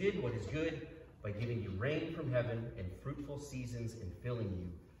 since he did what is good by giving you rain from heaven and fruitful seasons and filling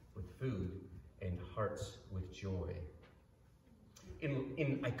you with food and hearts with joy."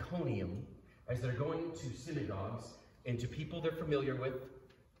 In Iconium, as they're going to synagogues and to people they're familiar with,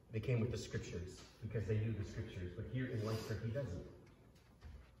 they came with the scriptures because they knew the scriptures. But here in Leinster, he doesn't,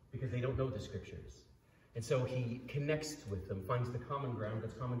 because they don't know the scriptures. And so he connects with them, finds the common ground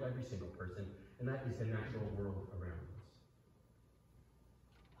that's common to every single person, and that is the natural world around us.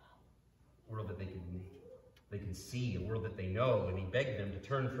 A world that they can see, a world that they know. And he begged them to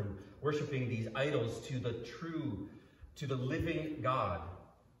turn from worshiping these idols to the living God.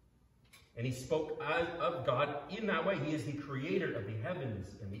 And he spoke of God in that way. He is the creator of the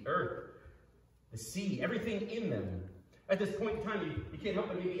heavens and the earth, the sea, everything in them. At this point in time, you can't help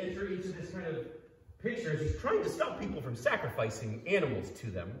but maybe enter into this kind of picture as he's trying to stop people from sacrificing animals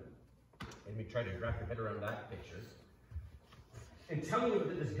to them. And we try to wrap your head around that picture. And telling them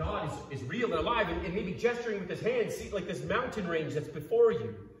that this God is real and alive, and maybe gesturing with his hands, see, like this mountain range that's before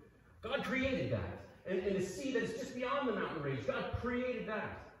you. God created that. And the sea that's just beyond the mountain range, God created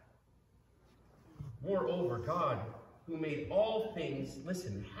that. Moreover, God, who made all things,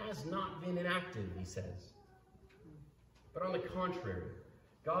 listen, has not been inactive, he says. But on the contrary,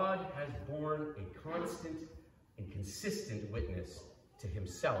 God has borne a constant and consistent witness to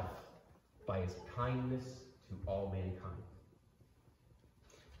himself by his kindness to all mankind.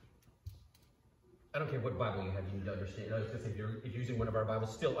 I don't care what Bible you have, you need to understand. I was going to say, if you're using one of our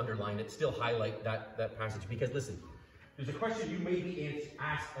Bibles, still underline it, still highlight that passage. Because listen, there's a question you may be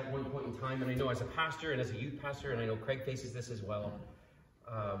asked at one point in time, and I know as a pastor and as a youth pastor, and I know Craig faces this as well,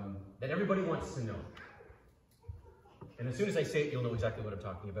 that everybody wants to know. And as soon as I say it, you'll know exactly what I'm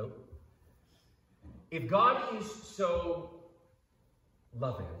talking about. If God is so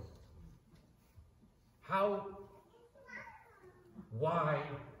loving, why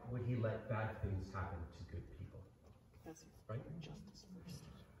would he let bad things happen to good people? Right? Justice first.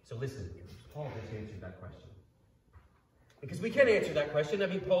 So listen, Paul just answered that question. Because we can answer that question. I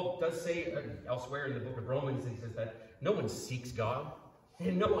mean, Paul does say elsewhere in the book of Romans, he says that no one seeks God,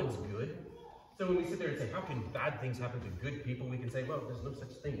 and no one's good. So when we sit there and say, how can bad things happen to good people? We can say, well, there's no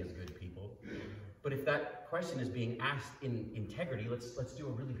such thing as good people. But if that question is being asked in integrity, let's do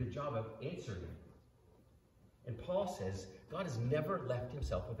a really good job of answering it. And Paul says, God has never left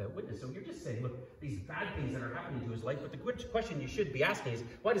himself without witness. So you're just saying, look, these bad things that are happening to his life, but the good question you should be asking is,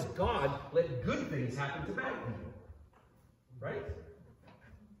 why does God let good things happen to bad people? Right?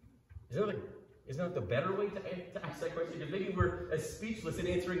 Isn't that the better way to ask that question? Because maybe we're as speechless in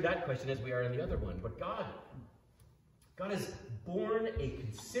answering that question as we are in the other one. But God has borne a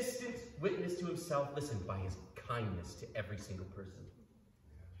consistent witness to himself, listen, by his kindness to every single person.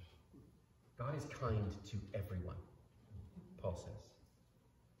 God is kind to everyone, Paul says,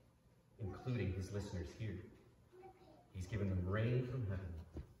 including his listeners here. He's given them rain from heaven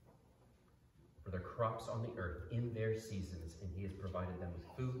for their crops on the earth in their seasons, and he has provided them with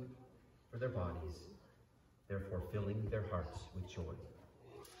food for their bodies, therefore filling their hearts with joy.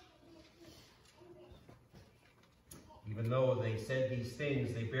 Even though they said these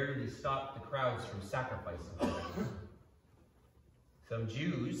things, they barely stopped the crowds from sacrificing to them. Some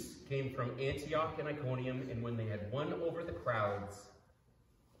Jews came from Antioch and Iconium, and when they had won over the crowds,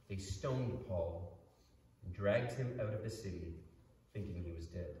 they stoned Paul and dragged him out of the city, thinking he was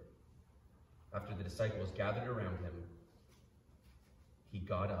dead. After the disciples gathered around him, he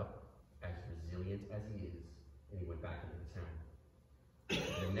got up, as resilient as he is, and he went back into the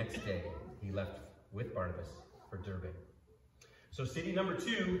town. And the next day, he left with Barnabas for Derbe. So city number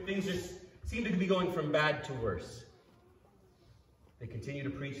 2, things just seem to be going from bad to worse. They continue to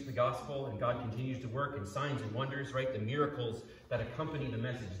preach the gospel, and God continues to work in signs and wonders, right? The miracles that accompany the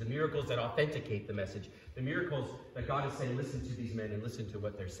message, the miracles that authenticate the message, the miracles that God is saying, listen to these men and listen to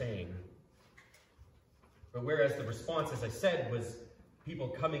what they're saying. But whereas the response, as I said, was people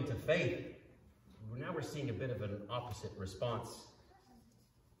coming to faith, now we're seeing a bit of an opposite response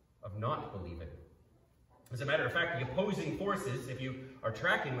of not believing. As a matter of fact, the opposing forces, if you are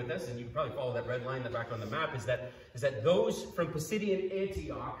tracking with us, and you can probably follow that red line back on the map, is that those from Pisidian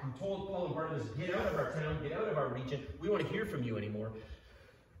Antioch who told Paul and Barnabas, get out of our town, get out of our region, we don't want to hear from you anymore.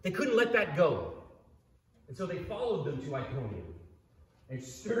 They couldn't let that go. And so they followed them to Iconium and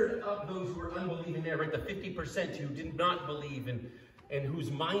stirred up those who were unbelieving there, right? The 50% who did not believe and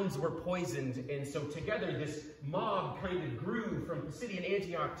whose minds were poisoned. And so together this mob kind of grew from Pisidian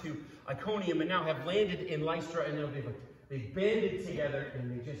Antioch to Iconium and now have landed in Lystra, and now they've banded together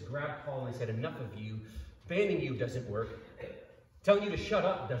and they just grabbed Paul and they said, enough of you. Banning you doesn't work. Telling you to shut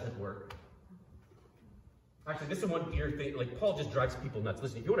up doesn't work. Actually, this is one weird thing. Like, Paul just drives people nuts.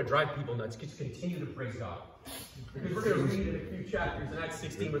 Listen, if you want to drive people nuts, just continue to praise God. Because we're going to read in a few chapters in Acts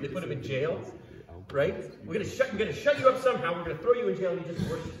 16 where they put him in jail. Right? We're going to shut you up somehow. We're going to throw you in jail, and he just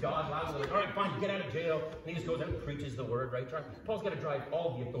worships God loudly. Like, all right, fine, get out of jail. And he just goes out and preaches the word, right? Paul's got to drive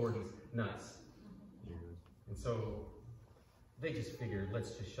all the authorities nuts. And so they just figured,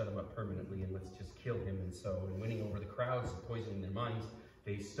 let's just shut him up permanently and let's just kill him. And so, in winning over the crowds and poisoning their minds,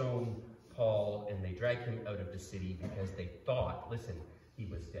 they stone Paul and they drag him out of the city because they thought, listen, he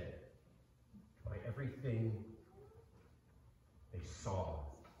was dead. By everything they saw,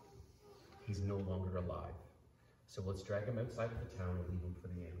 he's no longer alive. So let's drag him outside of the town and leave him for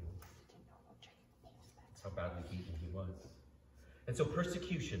the animals. That's how badly beaten he was. And so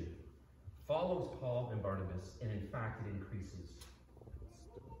persecution follows Paul and Barnabas, and in fact it increases.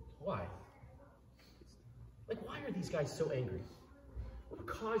 Why? Like, why are these guys so angry? What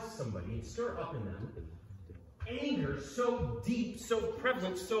caused somebody and stir up in them anger so deep, so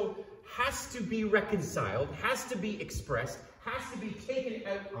prevalent, so has to be reconciled, has to be expressed, has to be taken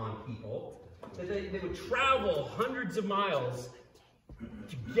out on people, that they would travel hundreds of miles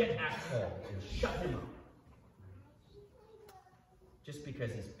to get at Paul and shut him up. Just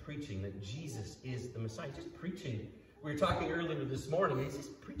because he's preaching that Jesus is the Messiah. Just preaching. We were talking earlier this morning, he's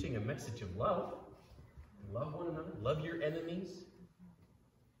just preaching a message of love. Love one another. Love your enemies.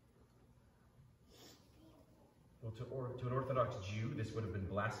 Well, to an Orthodox Jew, this would have been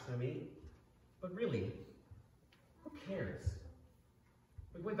blasphemy. But really, who cares?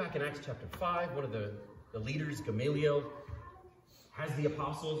 Way back in Acts chapter 5, one of the leaders, Gamaliel, has the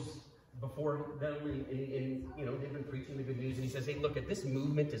apostles before them, and you know, they've been preaching the good news, and he says, hey, look, if this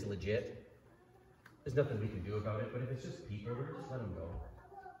movement is legit, there's nothing we can do about it, but if it's just people, we're just let them go.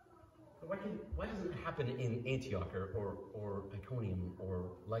 But why doesn't it happen in Antioch or Iconium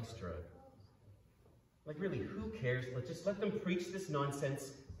or Lystra? Like, really, who cares? Let's just let them preach this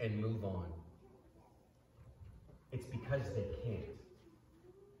nonsense and move on. It's because they can't.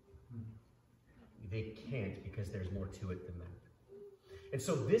 They can't because there's more to it than that. And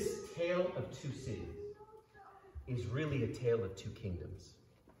so this tale of two cities is really a tale of two kingdoms.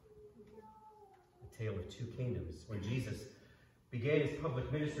 A tale of two kingdoms. When Jesus began his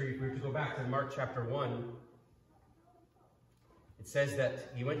public ministry, if we were to go back to Mark chapter 1, it says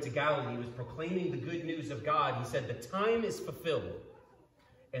that he went to Galilee, he was proclaiming the good news of God. He said, the time is fulfilled,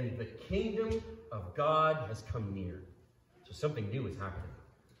 and the kingdom of God has come near. So something new is happening.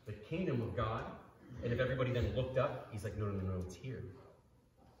 The kingdom of God. And if everybody then looked up, he's like, no, it's here.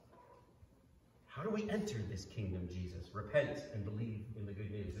 How do we enter this kingdom, Jesus? Repent and believe in the good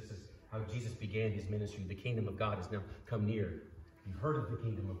news. This is how Jesus began his ministry. The kingdom of God has now come near. You've heard of the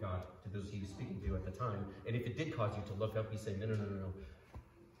kingdom of God to those he was speaking to at the time. And if it did cause you to look up, he's saying, no.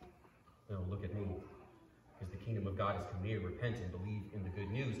 No, look at me. Because the kingdom of God has come near. Repent and believe in the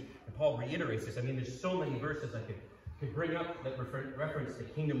good news. And Paul reiterates this. I mean, there's so many verses I could bring up that reference the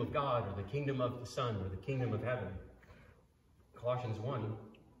kingdom of God or the kingdom of the Son or the kingdom of heaven. Colossians 1,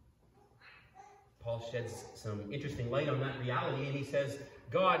 Paul sheds some interesting light on that reality, and he says,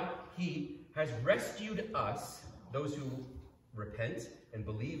 God, he has rescued us, those who repent and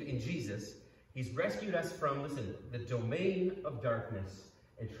believe in Jesus. He's rescued us from, listen, the domain of darkness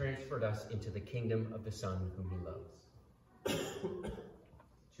and transferred us into the kingdom of the Son whom he loves.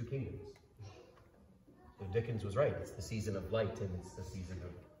 Two kingdoms. Dickens was right. It's the season of light and it's the season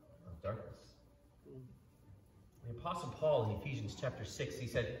of darkness. The Apostle Paul in Ephesians chapter 6, he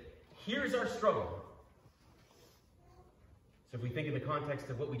said, here's our struggle. So if we think in the context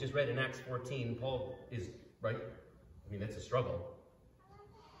of what we just read in Acts 14, Paul is right. I mean, that's a struggle.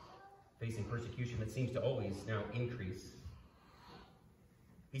 Facing persecution that seems to always now increase.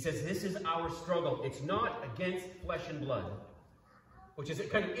 He says, this is our struggle. It's not against flesh and blood, which is a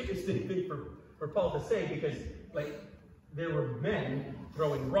kind of interesting thing for Paul to say, because, like, there were men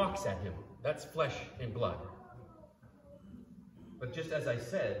throwing rocks at him. That's flesh and blood. But just as I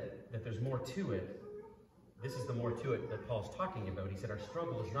said, that there's more to it, this is the more to it that Paul's talking about. He said our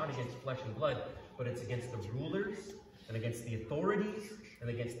struggle is not against flesh and blood, but it's against the rulers and against the authorities and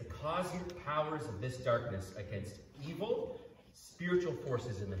against the cosmic powers of this darkness, against evil spiritual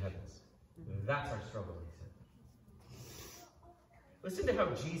forces in the heavens. That's our struggle, he said. Listen to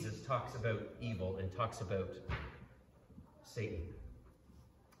how Jesus talks about evil and talks about Satan.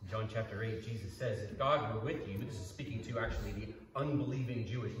 In John chapter 8, Jesus says, if God were with you, this is speaking to actually the unbelieving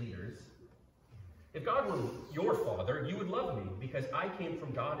Jewish leaders, if God were your father, you would love me, because I came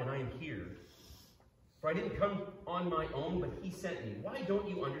from God and I am here. For I didn't come on my own, but he sent me. Why don't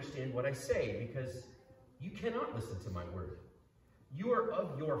you understand what I say? Because you cannot listen to my word. You are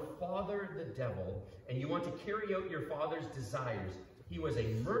of your father, the devil, and you want to carry out your father's desires. He was a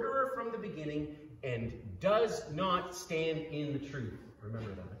murderer from the beginning and does not stand in the truth. Remember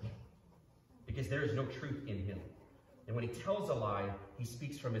that. Because there is no truth in him. And when he tells a lie, he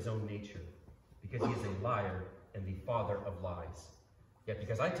speaks from his own nature. Because he is a liar and the father of lies. Yet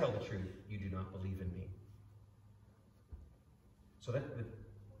because I tell the truth, you do not believe in me. So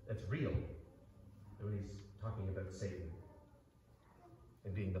that's real when he's talking about Satan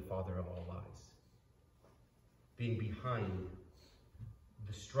and being the father of all lies. Being behind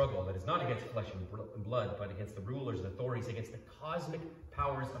the struggle that is not against flesh and blood, but against the rulers and authorities, against the cosmic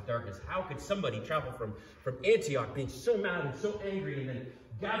powers of darkness. How could somebody travel from Antioch being so mad and so angry and then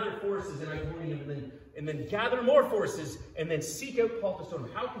gather forces in Iconium and then gather more forces and then seek out Paul to stone him?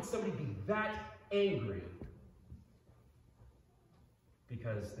 How could somebody be that angry?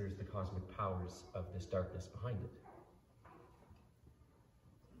 Because there's the cosmic powers of this darkness behind it.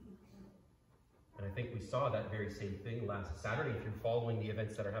 And I think we saw that very same thing last Saturday through following the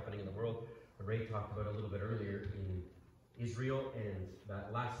events that are happening in the world. Ray talked about it a little bit earlier in Israel, and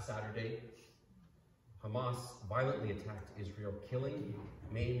that last Saturday, Hamas violently attacked Israel, killing,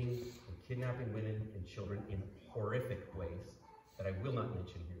 maiming, and kidnapping women and children in horrific ways that I will not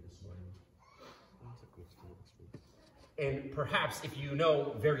mention here this morning. And perhaps if you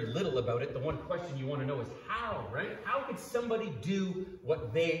know very little about it, the one question you want to know is how, right? How could somebody do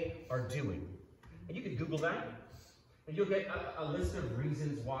what they are doing? And you can Google that, and you'll get a list of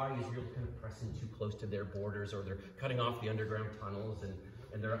reasons why Israel's kind of pressing too close to their borders, or they're cutting off the underground tunnels,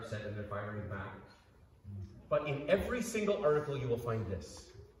 and they're upset and they're firing back. But in every single article you will find this.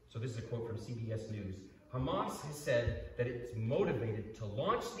 So this is a quote from CBS News. Hamas has said that it's motivated to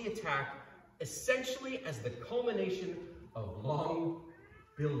launch the attack essentially as the culmination of long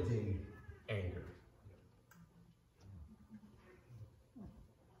building anger.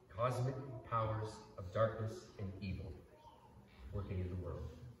 Cosmic powers of darkness and evil working in the world.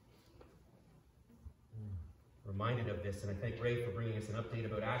 Reminded of this, and I thank Ray for bringing us an update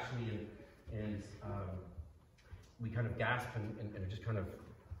about Ashley, and we kind of gasp and are just kind of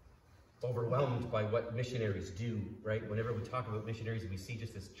overwhelmed by what missionaries do, right? Whenever we talk about missionaries, we see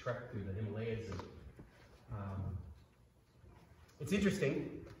just this trek through the Himalayas. And it's interesting.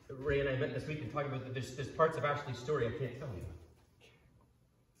 Ray and I met this week and talking about that there's parts of Ashley's story I can't tell you.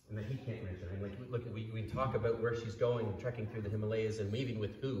 And that he can't mention. I mean, like, look, we talk about where she's going and trekking through the Himalayas and meeting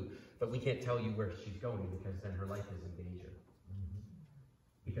with who, but we can't tell you where she's going because then her life is in danger.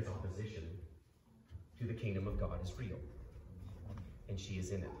 Because opposition to the kingdom of God is real. And she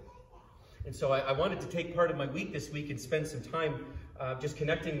is in it. And so I wanted to take part of my week this week and spend some time just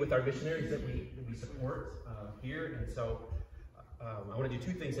connecting with our missionaries that we support here. And so I want to do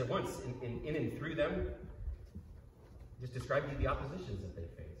two things at once. In and through them, just describe to you the oppositions that they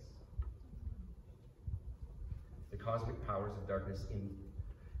face. The cosmic powers of darkness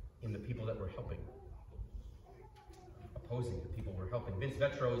in the people that we're helping. Opposing the people we're helping. Vince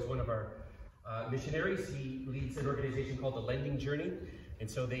Vetro is one of our missionaries. He leads an organization called The Lending Journey. And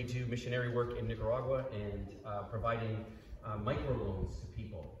so they do missionary work in Nicaragua and providing microloans to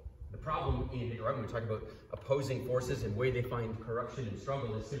people. The problem in Nicaragua, we talk about opposing forces and where they find corruption and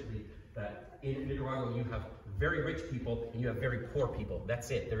struggle, is simply that in Nicaragua you have very rich people and you have very poor people.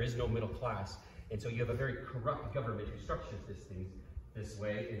 That's it. There is no middle class. And so you have a very corrupt government who structures this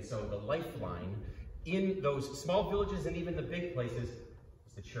way. And so the lifeline in those small villages and even the big places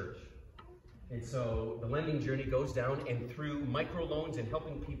is the church. And so the Lending Journey goes down, and through microloans and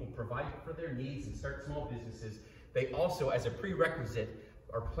helping people provide for their needs and start small businesses, they also, as a prerequisite,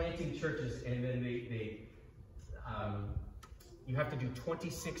 are planting churches, and then you have to do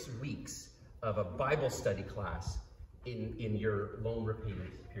 26 weeks of a Bible study class in your loan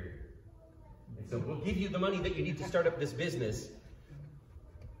repayment period. And so we'll give you the money that you need to start up this business,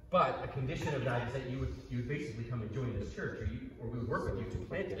 But a condition of that is that you would basically come and join this church, or we would work with you to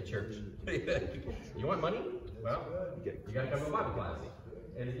plant a church. You want money? Well, you got to come to a Bible class.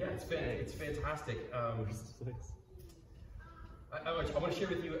 And yeah, it's fantastic. I want to share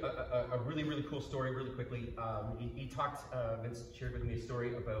with you a really, really cool story really quickly. Vince shared with me a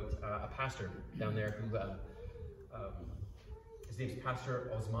story about a pastor down there who, his name's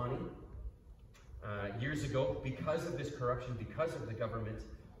Pastor Osmani. Years ago, because of this corruption, because of the government,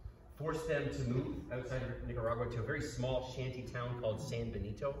 forced them to move outside of Nicaragua to a very small shanty town called San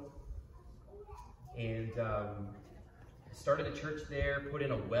Benito. And started a church there, put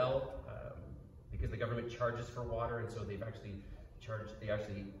in a well, because the government charges for water, and so they've actually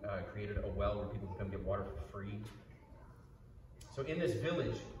created a well where people can come get water for free. So in this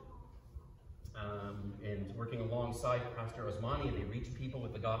village, and working alongside Pastor Osmani, they reach people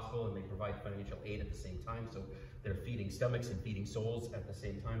with the gospel and they provide financial aid at the same time. So they're feeding stomachs and feeding souls at the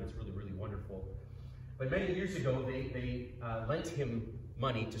same time. It's really, really wonderful. But many years ago, they lent him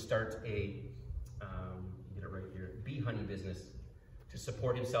money to start a, get it right here, bee honey business to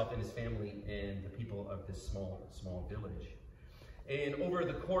support himself and his family and the people of this small village. And over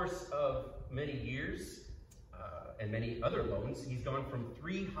the course of many years, and many other loans, he's gone from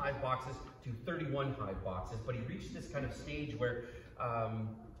 3 hive boxes to 31 hive boxes, but he reached this kind of stage where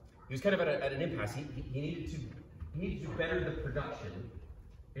he was kind of at an impasse. He needed to better the production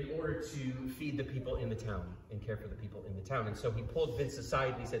in order to feed the people in the town and care for the people in the town. And so he pulled Vince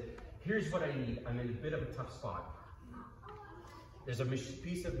aside and he said, here's what I need. I'm in a bit of a tough spot. There's a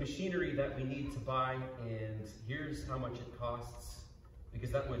piece of machinery that we need to buy, and here's how much it costs, because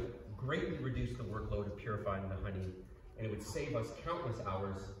that would greatly reduce the workload of purifying the honey, and it would save us countless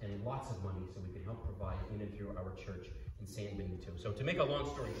hours and lots of money so we can help provide in and through our church in San Benito. So to make a long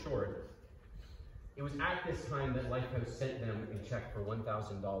story short, it was at this time that Lifehouse sent them a check for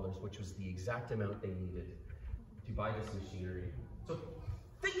 $1,000, which was the exact amount they needed to buy this machinery. So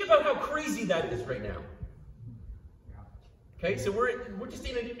think about how crazy that is right now. Okay, so we're just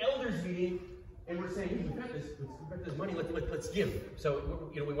in an elders meeting, and we're saying, hey, we've got this money, let's give. So,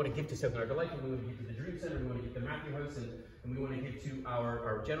 we want to give to South America Life, and we want to give to the Dream Center, we want to give to Matthew House, and we want to give to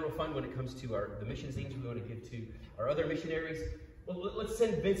our general fund when it comes to the mission teams, we want to give to our other missionaries. Well, let's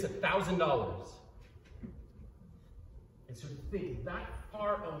send Vince $1,000. And so to think that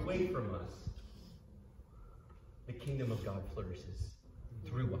far away from us, the kingdom of God flourishes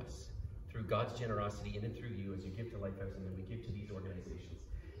through us, through God's generosity in and through you as you give to Lifehouse, and then we give to these organizations.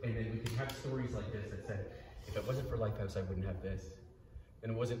 And then we can have stories like this that said, if it wasn't for Lifehouse, I wouldn't have this.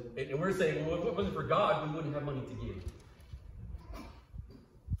 And we're saying, well, if it wasn't for God, we wouldn't have money to give.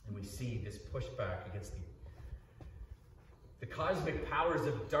 And we see this pushback against the cosmic powers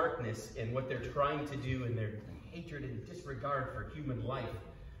of darkness and what they're trying to do, and their hatred and disregard for human life,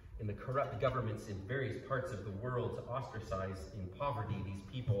 and the corrupt governments in various parts of the world to ostracize in poverty these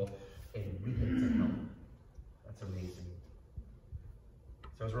people and lead them to hell. That's amazing.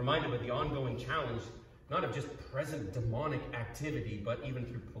 So I was reminded of the ongoing challenge, not of just present demonic activity, but even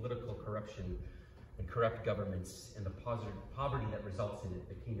through political corruption and corrupt governments and the poverty that results in it.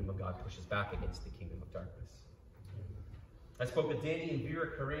 The kingdom of God pushes back against the kingdom of darkness. I spoke with Danny and Vera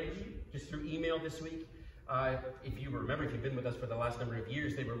Karanji just through email this week. If you remember, if you've been with us for the last number of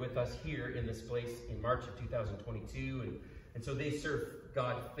years, they were with us here in this place in March of 2022, and so they serve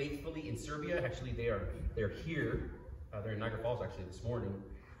God faithfully in Serbia. Actually, they're here. They're in Niagara Falls actually this morning,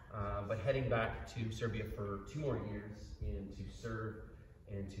 but heading back to Serbia for 2 more years and to serve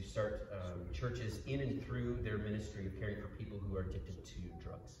and to start churches in and through their ministry of caring for people who are addicted to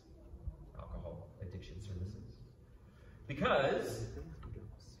drugs, alcohol addiction services. Because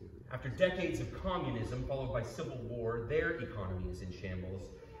after decades of communism followed by civil war, their economy is in shambles,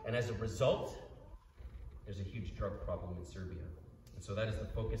 and as a result, there's a huge drug problem in Serbia. And so that is the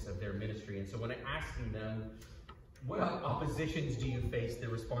focus of their ministry. And so when I asked them, what oppositions do you face? Their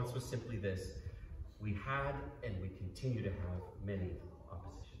response was simply this: we had and we continue to have many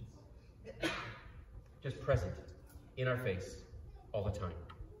oppositions. Just present, in our face, all the time.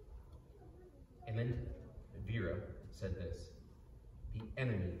 And then Vera said this: the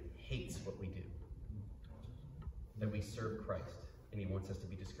enemy hates what we do, that we serve Christ, and he wants us to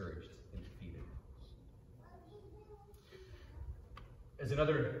be discouraged and defeated. There's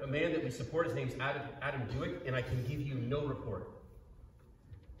a man that we support. His name's Adam Dewick, and I can give you no report.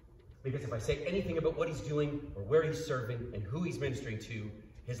 Because if I say anything about what he's doing, or where he's serving, and who he's ministering to,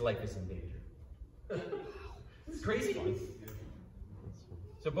 his life is in danger. It's crazy.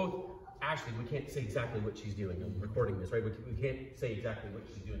 So both Ashley, we can't say exactly what she's doing. I'm recording this, right? We can't say exactly what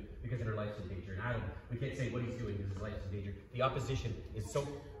she's doing because her life's in danger. And Adam, we can't say what he's doing because his life's in danger. The opposition is so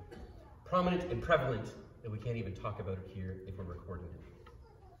prominent and prevalent that we can't even talk about it here if we're recording it.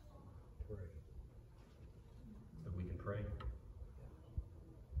 But we can pray.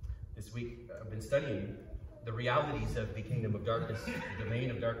 This week, I've been studying the realities of the kingdom of darkness, the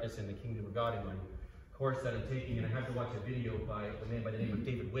domain of darkness and the kingdom of God in my course that I'm taking, and I had to watch a video by a man by the name of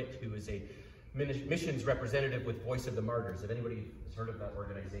David Witt, who is a missions representative with Voice of the Martyrs. If anybody has heard of that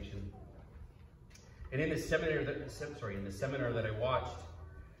organization. And in the seminar that I watched,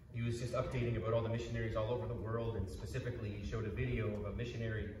 he was just updating about all the missionaries all over the world, and specifically he showed a video of a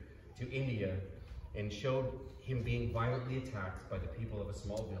missionary to India and showed him being violently attacked by the people of a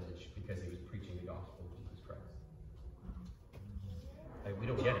small village because he was preaching the gospel of Jesus Christ. Like, we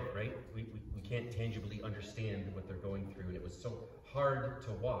don't get it, right? We can't tangibly understand what they're going through, and it was so hard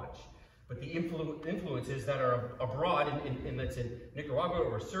to watch. But the influences that are abroad, and that's in Nicaragua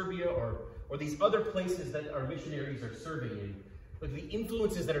or Serbia or these other places that our missionaries are serving in, like the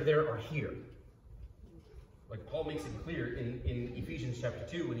influences that are there are here. Like Paul makes it clear in Ephesians chapter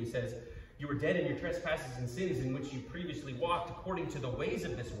 2 when he says, "You were dead in your trespasses and sins in which you previously walked according to the ways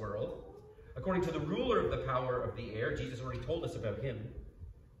of this world, according to the ruler of the power of the air." Jesus already told us about him.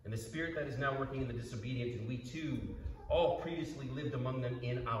 "And the spirit that is now working in the disobedient, and we too all previously lived among them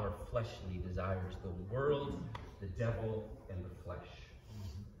in our fleshly desires." The world, the devil, and the flesh.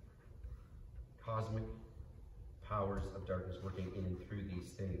 Cosmic powers of darkness working in and through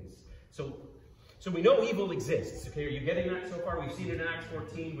these things. So we know evil exists. Okay, are you getting that so far? We've seen it in Acts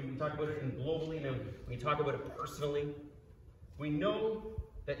 14. We can talk about it globally. Now we talk about it personally. We know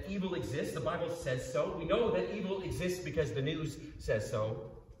that evil exists. The Bible says so. We know that evil exists because the news says so.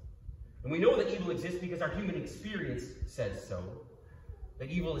 And we know that evil exists because our human experience says so. That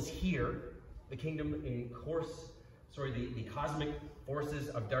evil is here. The kingdom the cosmic forces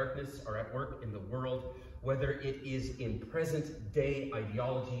of darkness are at work in the world, whether it is in present day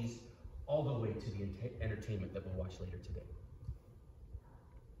ideologies all the way to the entertainment that we'll watch later today.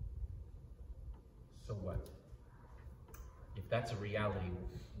 So what? If that's a reality,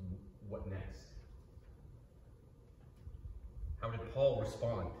 what next? How did Paul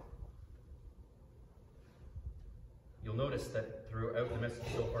respond? You'll notice that throughout the message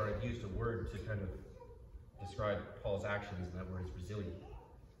so far, I've used a word to kind of describe Paul's actions, and that word is resilient.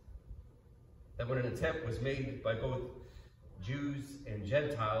 That when an attempt was made by both Jews and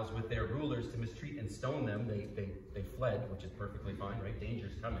Gentiles with their rulers to mistreat and stone them, they fled, which is perfectly fine, right?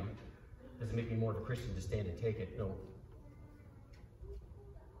 Danger's coming. Doesn't make me more of a Christian to stand and take it. No.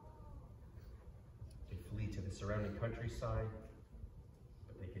 They flee to the surrounding countryside,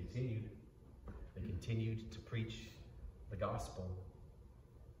 but they continued. They continued to preach the gospel.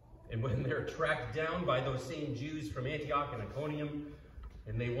 And when they're tracked down by those same Jews from Antioch and Iconium,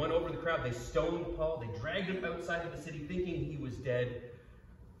 and they won over the crowd, they stoned Paul, they dragged him outside of the city thinking he was dead.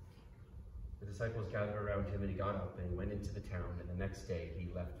 The disciples gathered around him, and he got up and went into the town, and the next day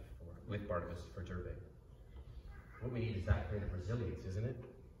he left with Barnabas for Derbe. What we need is that kind of resilience, isn't it?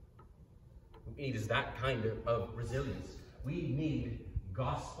 What we need is that kind of resilience. We need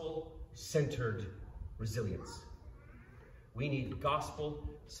gospel-centered resilience. We need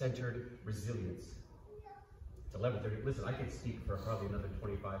gospel-centered resilience. It's 11:30. Listen, I could speak for probably another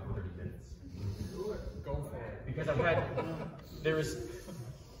 25 or 30 minutes. Go for it. Because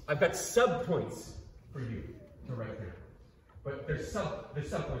I've got sub-points for you to write down. But there's sub-points,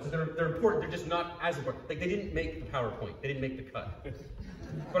 so they're important. They're just not as important. Like, they didn't make the PowerPoint. They didn't make the cut.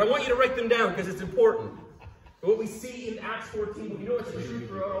 But I want you to write them down because it's important. And what we see in Acts 14, we know it's true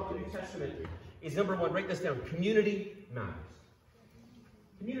throughout all the New Testament, is number one, write this down, community matters.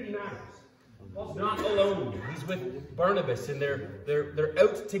 Community matters. Paul's not alone. He's with Barnabas, and they're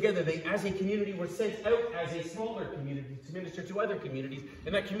out together. They, as a community, were sent out as a smaller community to minister to other communities,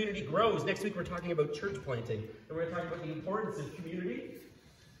 and that community grows. Next week, we're talking about church planting, and we're going to talk about the importance of community,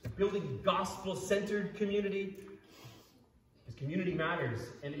 building gospel-centered community, because community matters.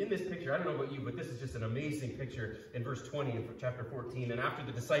 And in this picture, I don't know about you, but this is just an amazing picture in verse 20 of chapter 14. And after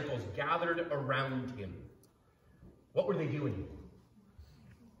the disciples gathered around him, what were they doing?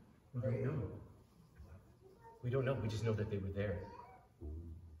 We don't know. We don't know. We just know that they were there.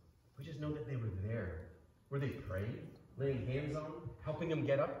 We just know that they were there. Were they praying? Laying hands on them? Helping them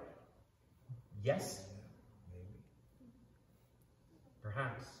get up? Yes.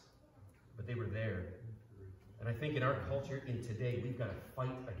 Perhaps. But they were there. And I think in our culture, in today, we've got to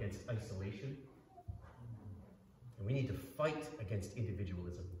fight against isolation. And we need to fight against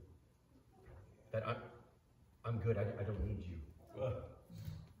individualism. That I'm good, I don't need you.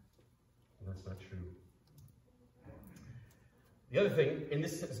 And that's not true. The other thing, and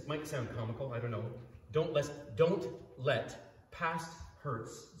this might sound comical, I don't know, don't let past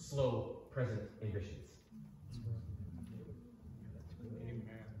hurts slow present ambitions.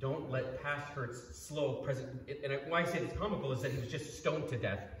 Don't let past hurts slow present. And why I say it's comical is that he was just stoned to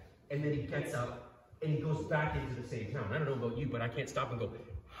death, and then he gets up and he goes back into the same town. I don't know about you, but I can't stop and go,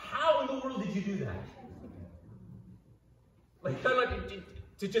 how in the world did you do that? Like, kind of like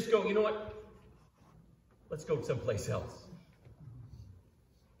to just go, you know what? Let's go someplace else.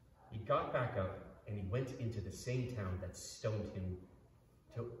 He got back up and he went into the same town that stoned him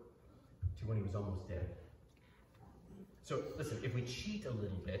to when he was almost dead. So listen, if we cheat a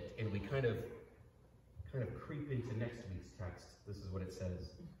little bit and we kind of creep into next week's text, this is what it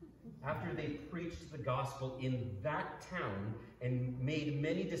says. After they preached the gospel in that town and made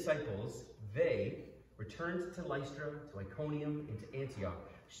many disciples, they returned to Lystra, to Iconium, and to Antioch,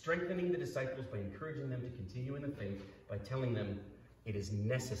 strengthening the disciples by encouraging them to continue in the faith, by telling them it is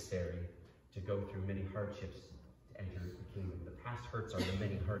necessary to go through many hardships to enter the kingdom. The past hurts are the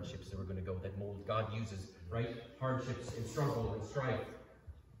many hardships that we're going to go, that mold God uses, right? Hardships and struggle and strife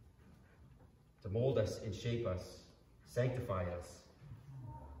to mold us and shape us, sanctify us.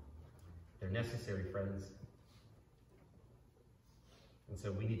 They're necessary, friends. And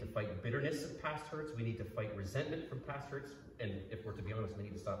so we need to fight bitterness of past hurts. We need to fight resentment from past hurts. And if we're to be honest, we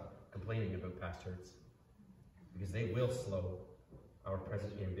need to stop complaining about past hurts, because they will slow our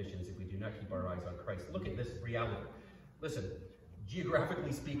present ambitions if we do not keep our eyes on Christ. Look at this reality. Listen,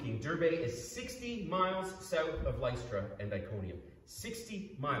 geographically speaking, Derbe is 60 miles south of Lystra and Iconium.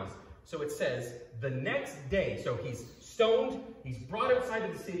 60 miles. So it says the next day, so he's stoned, he's brought outside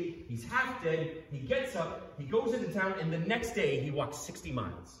of the city, he's half dead, he gets up, he goes into town, and the next day he walks 60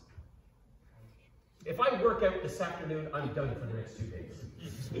 miles. If I work out this afternoon, I'm done for the next 2 days.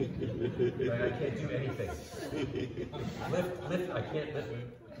 Right? I can't do anything. Lift, I can't lift.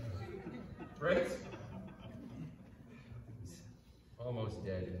 Right? He's almost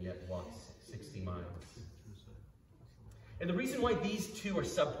dead and yet walks 60 miles. And the reason why these two are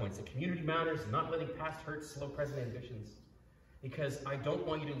subpoints, the community matters, not letting past hurts slow present ambitions, because I don't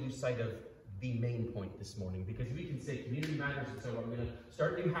want you to lose sight of the main point this morning, because we can say community matters, and so I'm going to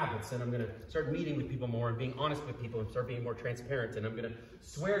start new habits, and I'm going to start meeting with people more and being honest with people and start being more transparent, and I'm going to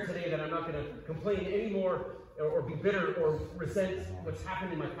swear today that I'm not going to complain anymore or be bitter or resent what's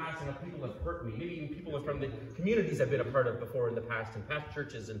happened in my past and how people have hurt me. Maybe even people from the communities I've been a part of before in the past, and past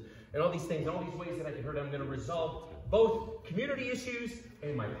churches, and all these things, all these ways that I can hurt. I'm going to resolve both community issues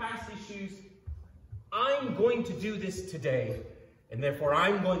and my past issues. I'm going to do this today, and therefore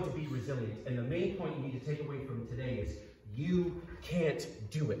I'm going to be resilient. And the main point you need to take away from today is you can't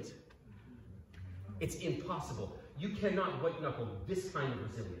do it. It's impossible. You cannot white knuckle this kind of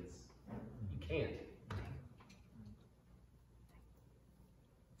resilience. You can't.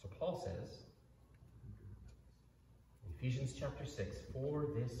 So Paul says, in Ephesians chapter 6, for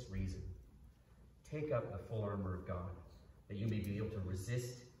this reason, take up the full armor of God, that you may be able to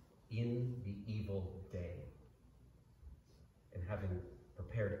resist in the evil day. And having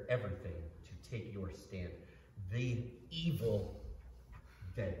prepared everything to take your stand. The evil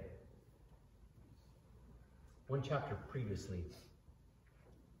day. One chapter previously,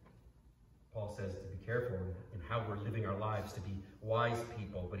 Paul says to be careful in how we're living our lives, to be wise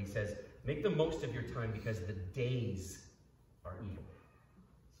people. But he says, make the most of your time because the days are evil.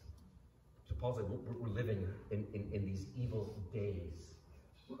 So Paul said, we're living in these evil days.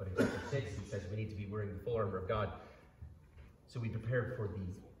 But in chapter 6, he says we need to be wearing the full armor of God, so we prepare for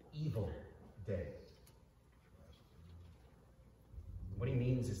the evil day. What he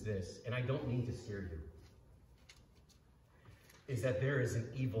means is this, and I don't mean to scare you, is that there is an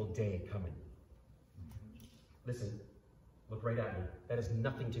evil day coming. Listen, look right at me. That has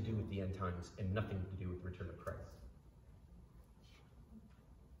nothing to do with the end times and nothing to do with the return of Christ.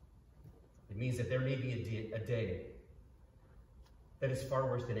 It means that there may be a day that is far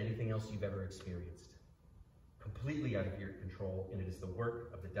worse than anything else you've ever experienced. Completely out of your control, and it is the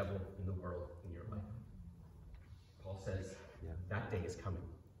work of the devil in the world in your life. Paul says that day is coming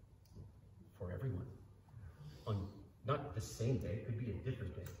for everyone. On not the same day, it could be a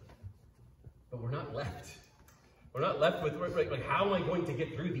different day. But we're not left. We're not left with, like, how am I going to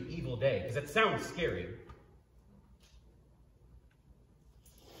get through the evil day? Because that sounds scary.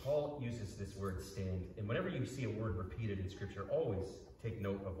 Paul uses this word stand, and whenever you see a word repeated in Scripture, always take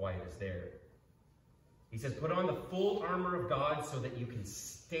note of why it is there. He says, put on the full armor of God so that you can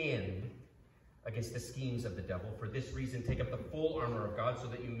stand against the schemes of the devil. For this reason, take up the full armor of God so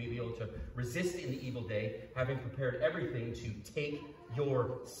that you may be able to resist in the evil day, having prepared everything to take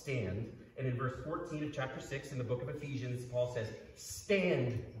your stand. And in verse 14 of chapter 6 in the book of Ephesians, Paul says,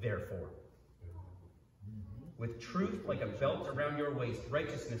 stand therefore. with truth like a belt around your waist,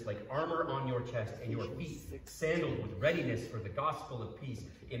 righteousness like armor on your chest, and your feet sandaled with readiness for the gospel of peace.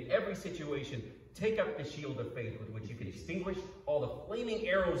 In every situation, take up the shield of faith with which you can extinguish all the flaming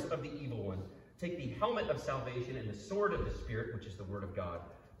arrows of the evil one. Take the helmet of salvation and the sword of the Spirit, which is the word of God.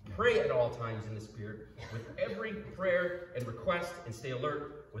 Pray at all times in the Spirit, with every prayer and request, and stay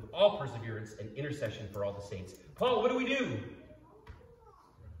alert with all perseverance and intercession for all the saints. Paul, what do we do?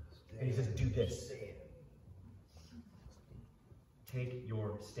 And he says, do this. Take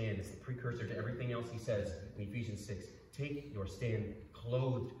your stand. It's the precursor to everything else he says in Ephesians 6. Take your stand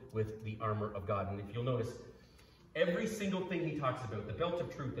clothed with the armor of God. And if you'll notice, every single thing he talks about, the belt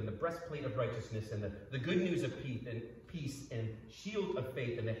of truth and the breastplate of righteousness and the good news of peace and shield of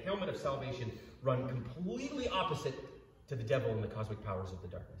faith and the helmet of salvation, run completely opposite to the devil and the cosmic powers of the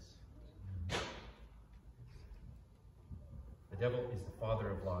darkness. The devil is the father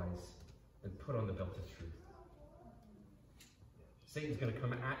of lies, and put on the belt of truth. Satan's going to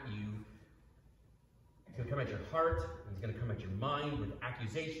come at you. He's going to come at your heart. He's going to come at your mind with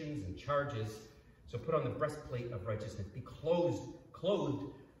accusations and charges. So put on the breastplate of righteousness. Be clothed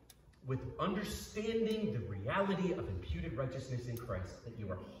with understanding the reality of imputed righteousness in Christ, that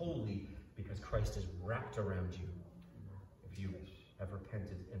you are holy because Christ is wrapped around you if you have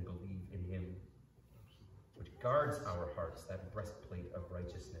repented and believe in him, which guards our hearts, that breastplate of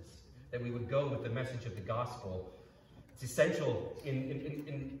righteousness, that we would go with the message of the gospel. It's essential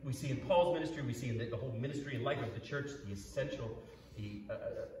we see in Paul's ministry, we see in the whole ministry and life of the church, the essential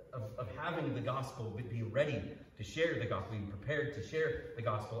of having the gospel, being ready to share the gospel, being prepared to share the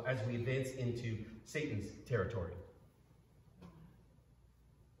gospel as we advance into Satan's territory.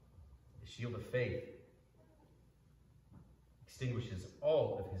 The shield of faith extinguishes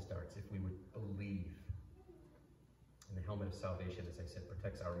all of his darts if we would believe. And the helmet of salvation, as I said,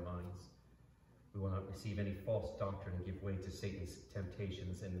 protects our minds. We will not receive any false doctrine and give way to Satan's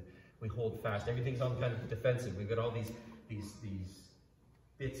temptations. And we hold fast. Everything's on kind of defensive. We've got all these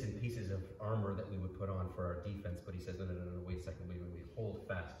bits and pieces of armor that we would put on for our defense. But he says, no, wait a second. We hold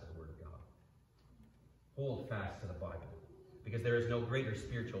fast to the word of God. Hold fast to the Bible. Because there is no greater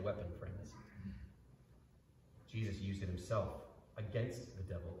spiritual weapon, friends. Jesus used it himself against the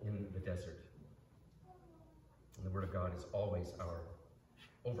devil in the desert. And the word of God is always our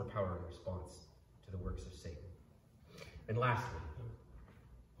overpowering response to the works of Satan. And lastly,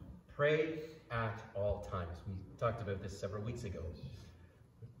 pray at all times. We talked about this several weeks ago.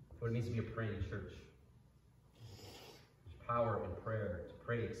 What it means to be a praying church. There's power in prayer, to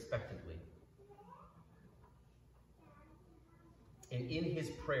pray expectantly. And in his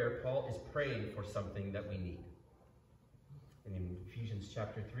prayer, Paul is praying for something that we need. And in Ephesians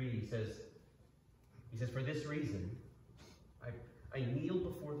chapter 3, he says, for this reason, I kneel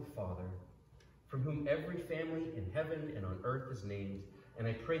before the Father, from whom every family in heaven and on earth is named, and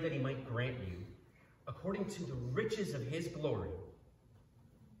I pray that he might grant you, according to the riches of his glory,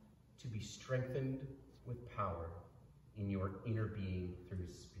 to be strengthened with power in your inner being through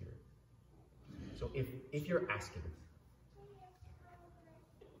his Spirit. So if you're asking,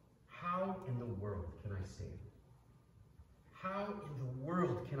 how in the world can I stand? How in the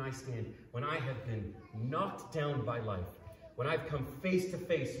world can I stand when I have been knocked down by life, when I've come face to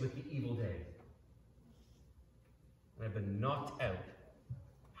face with the evil day, and I've been knocked out?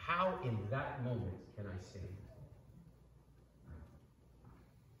 How in that moment can I stand?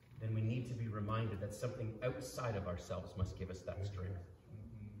 Then we need to be reminded that something outside of ourselves must give us that strength.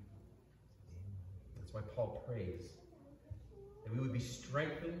 That's why Paul prays that we would be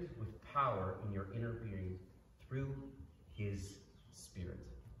strengthened with power in your inner being through his Spirit.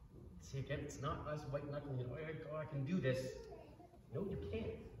 See, again, it's not us white-knuckling, oh, I can do this. No, you can't.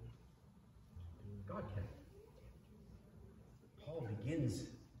 God can. Paul begins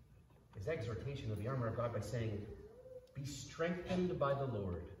his exhortation of the armor of God by saying, be strengthened by the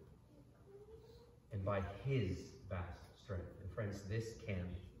Lord and by his vast strength. And friends, this can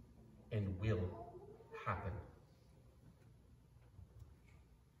and will happen.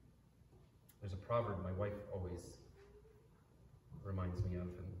 There's a proverb my wife always reminds me of,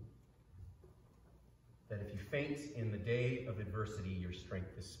 and that if you faint in the day of adversity, your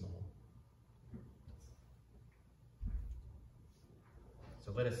strength is small.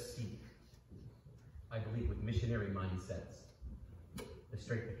 So let us seek, I believe, with missionary mindsets, the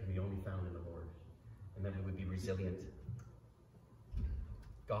strength that can be only found in the Lord, and that we would be resilient,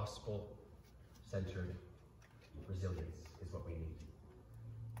 gospel-centered resilience is what we need.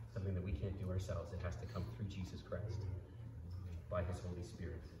 Something that we can't do ourselves. It has to come through Jesus Christ by his Holy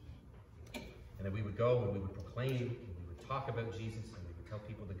Spirit. And that we would go and we would proclaim, and we would talk about Jesus, and we would tell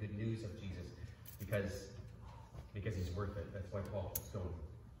people the good news of Jesus, because because he's worth it. That's why Paul keeps going.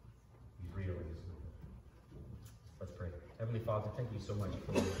 He's real and he's worth it. Let's pray. Heavenly Father, thank you so much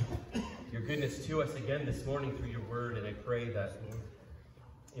for your goodness to us again this morning through your word, and I pray that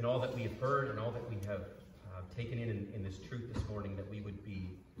in all that we have heard and all that we have taken in this truth this morning, that we would be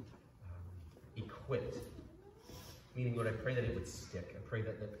equipped. Meaning, Lord, I pray that it would stick. I pray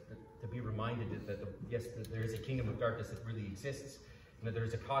that to be reminded that yes, that there is a kingdom of darkness that really exists, and that there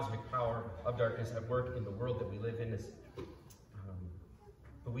is a cosmic power of darkness at work in the world that we live in.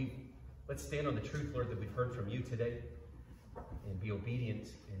 But let's stand on the truth, Lord, that we've heard from you today, and be obedient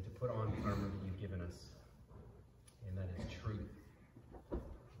and to put on the armor that you've given us. And that is truth,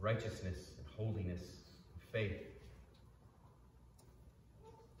 righteousness, and holiness, and faith.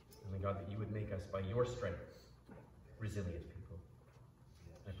 And God, that you would make us, by your strength, resilient people.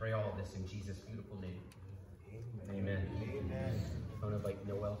 I pray all of this in Jesus' beautiful name. Amen. Amen. I want to invite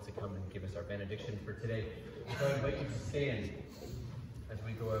Noel to come and give us our benediction for today. So I invite you to stand as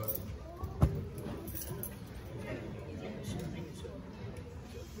we go out.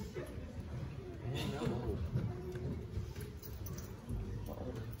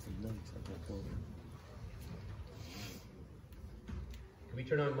 Can we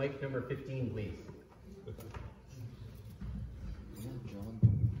turn on mic number 15, please?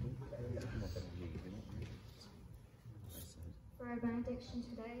 For our benediction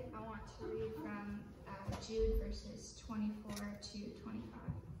today, I want to read from Jude verses 24 to 25.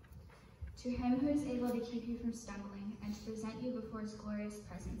 To him who is able to keep you from stumbling and to present you before his glorious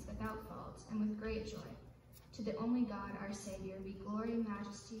presence without fault and with great joy, to the only God, our Savior, be glory,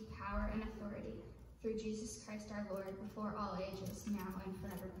 majesty, power, and authority through Jesus Christ our Lord, before all ages, now and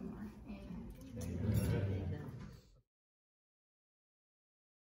forevermore. Amen. Amen.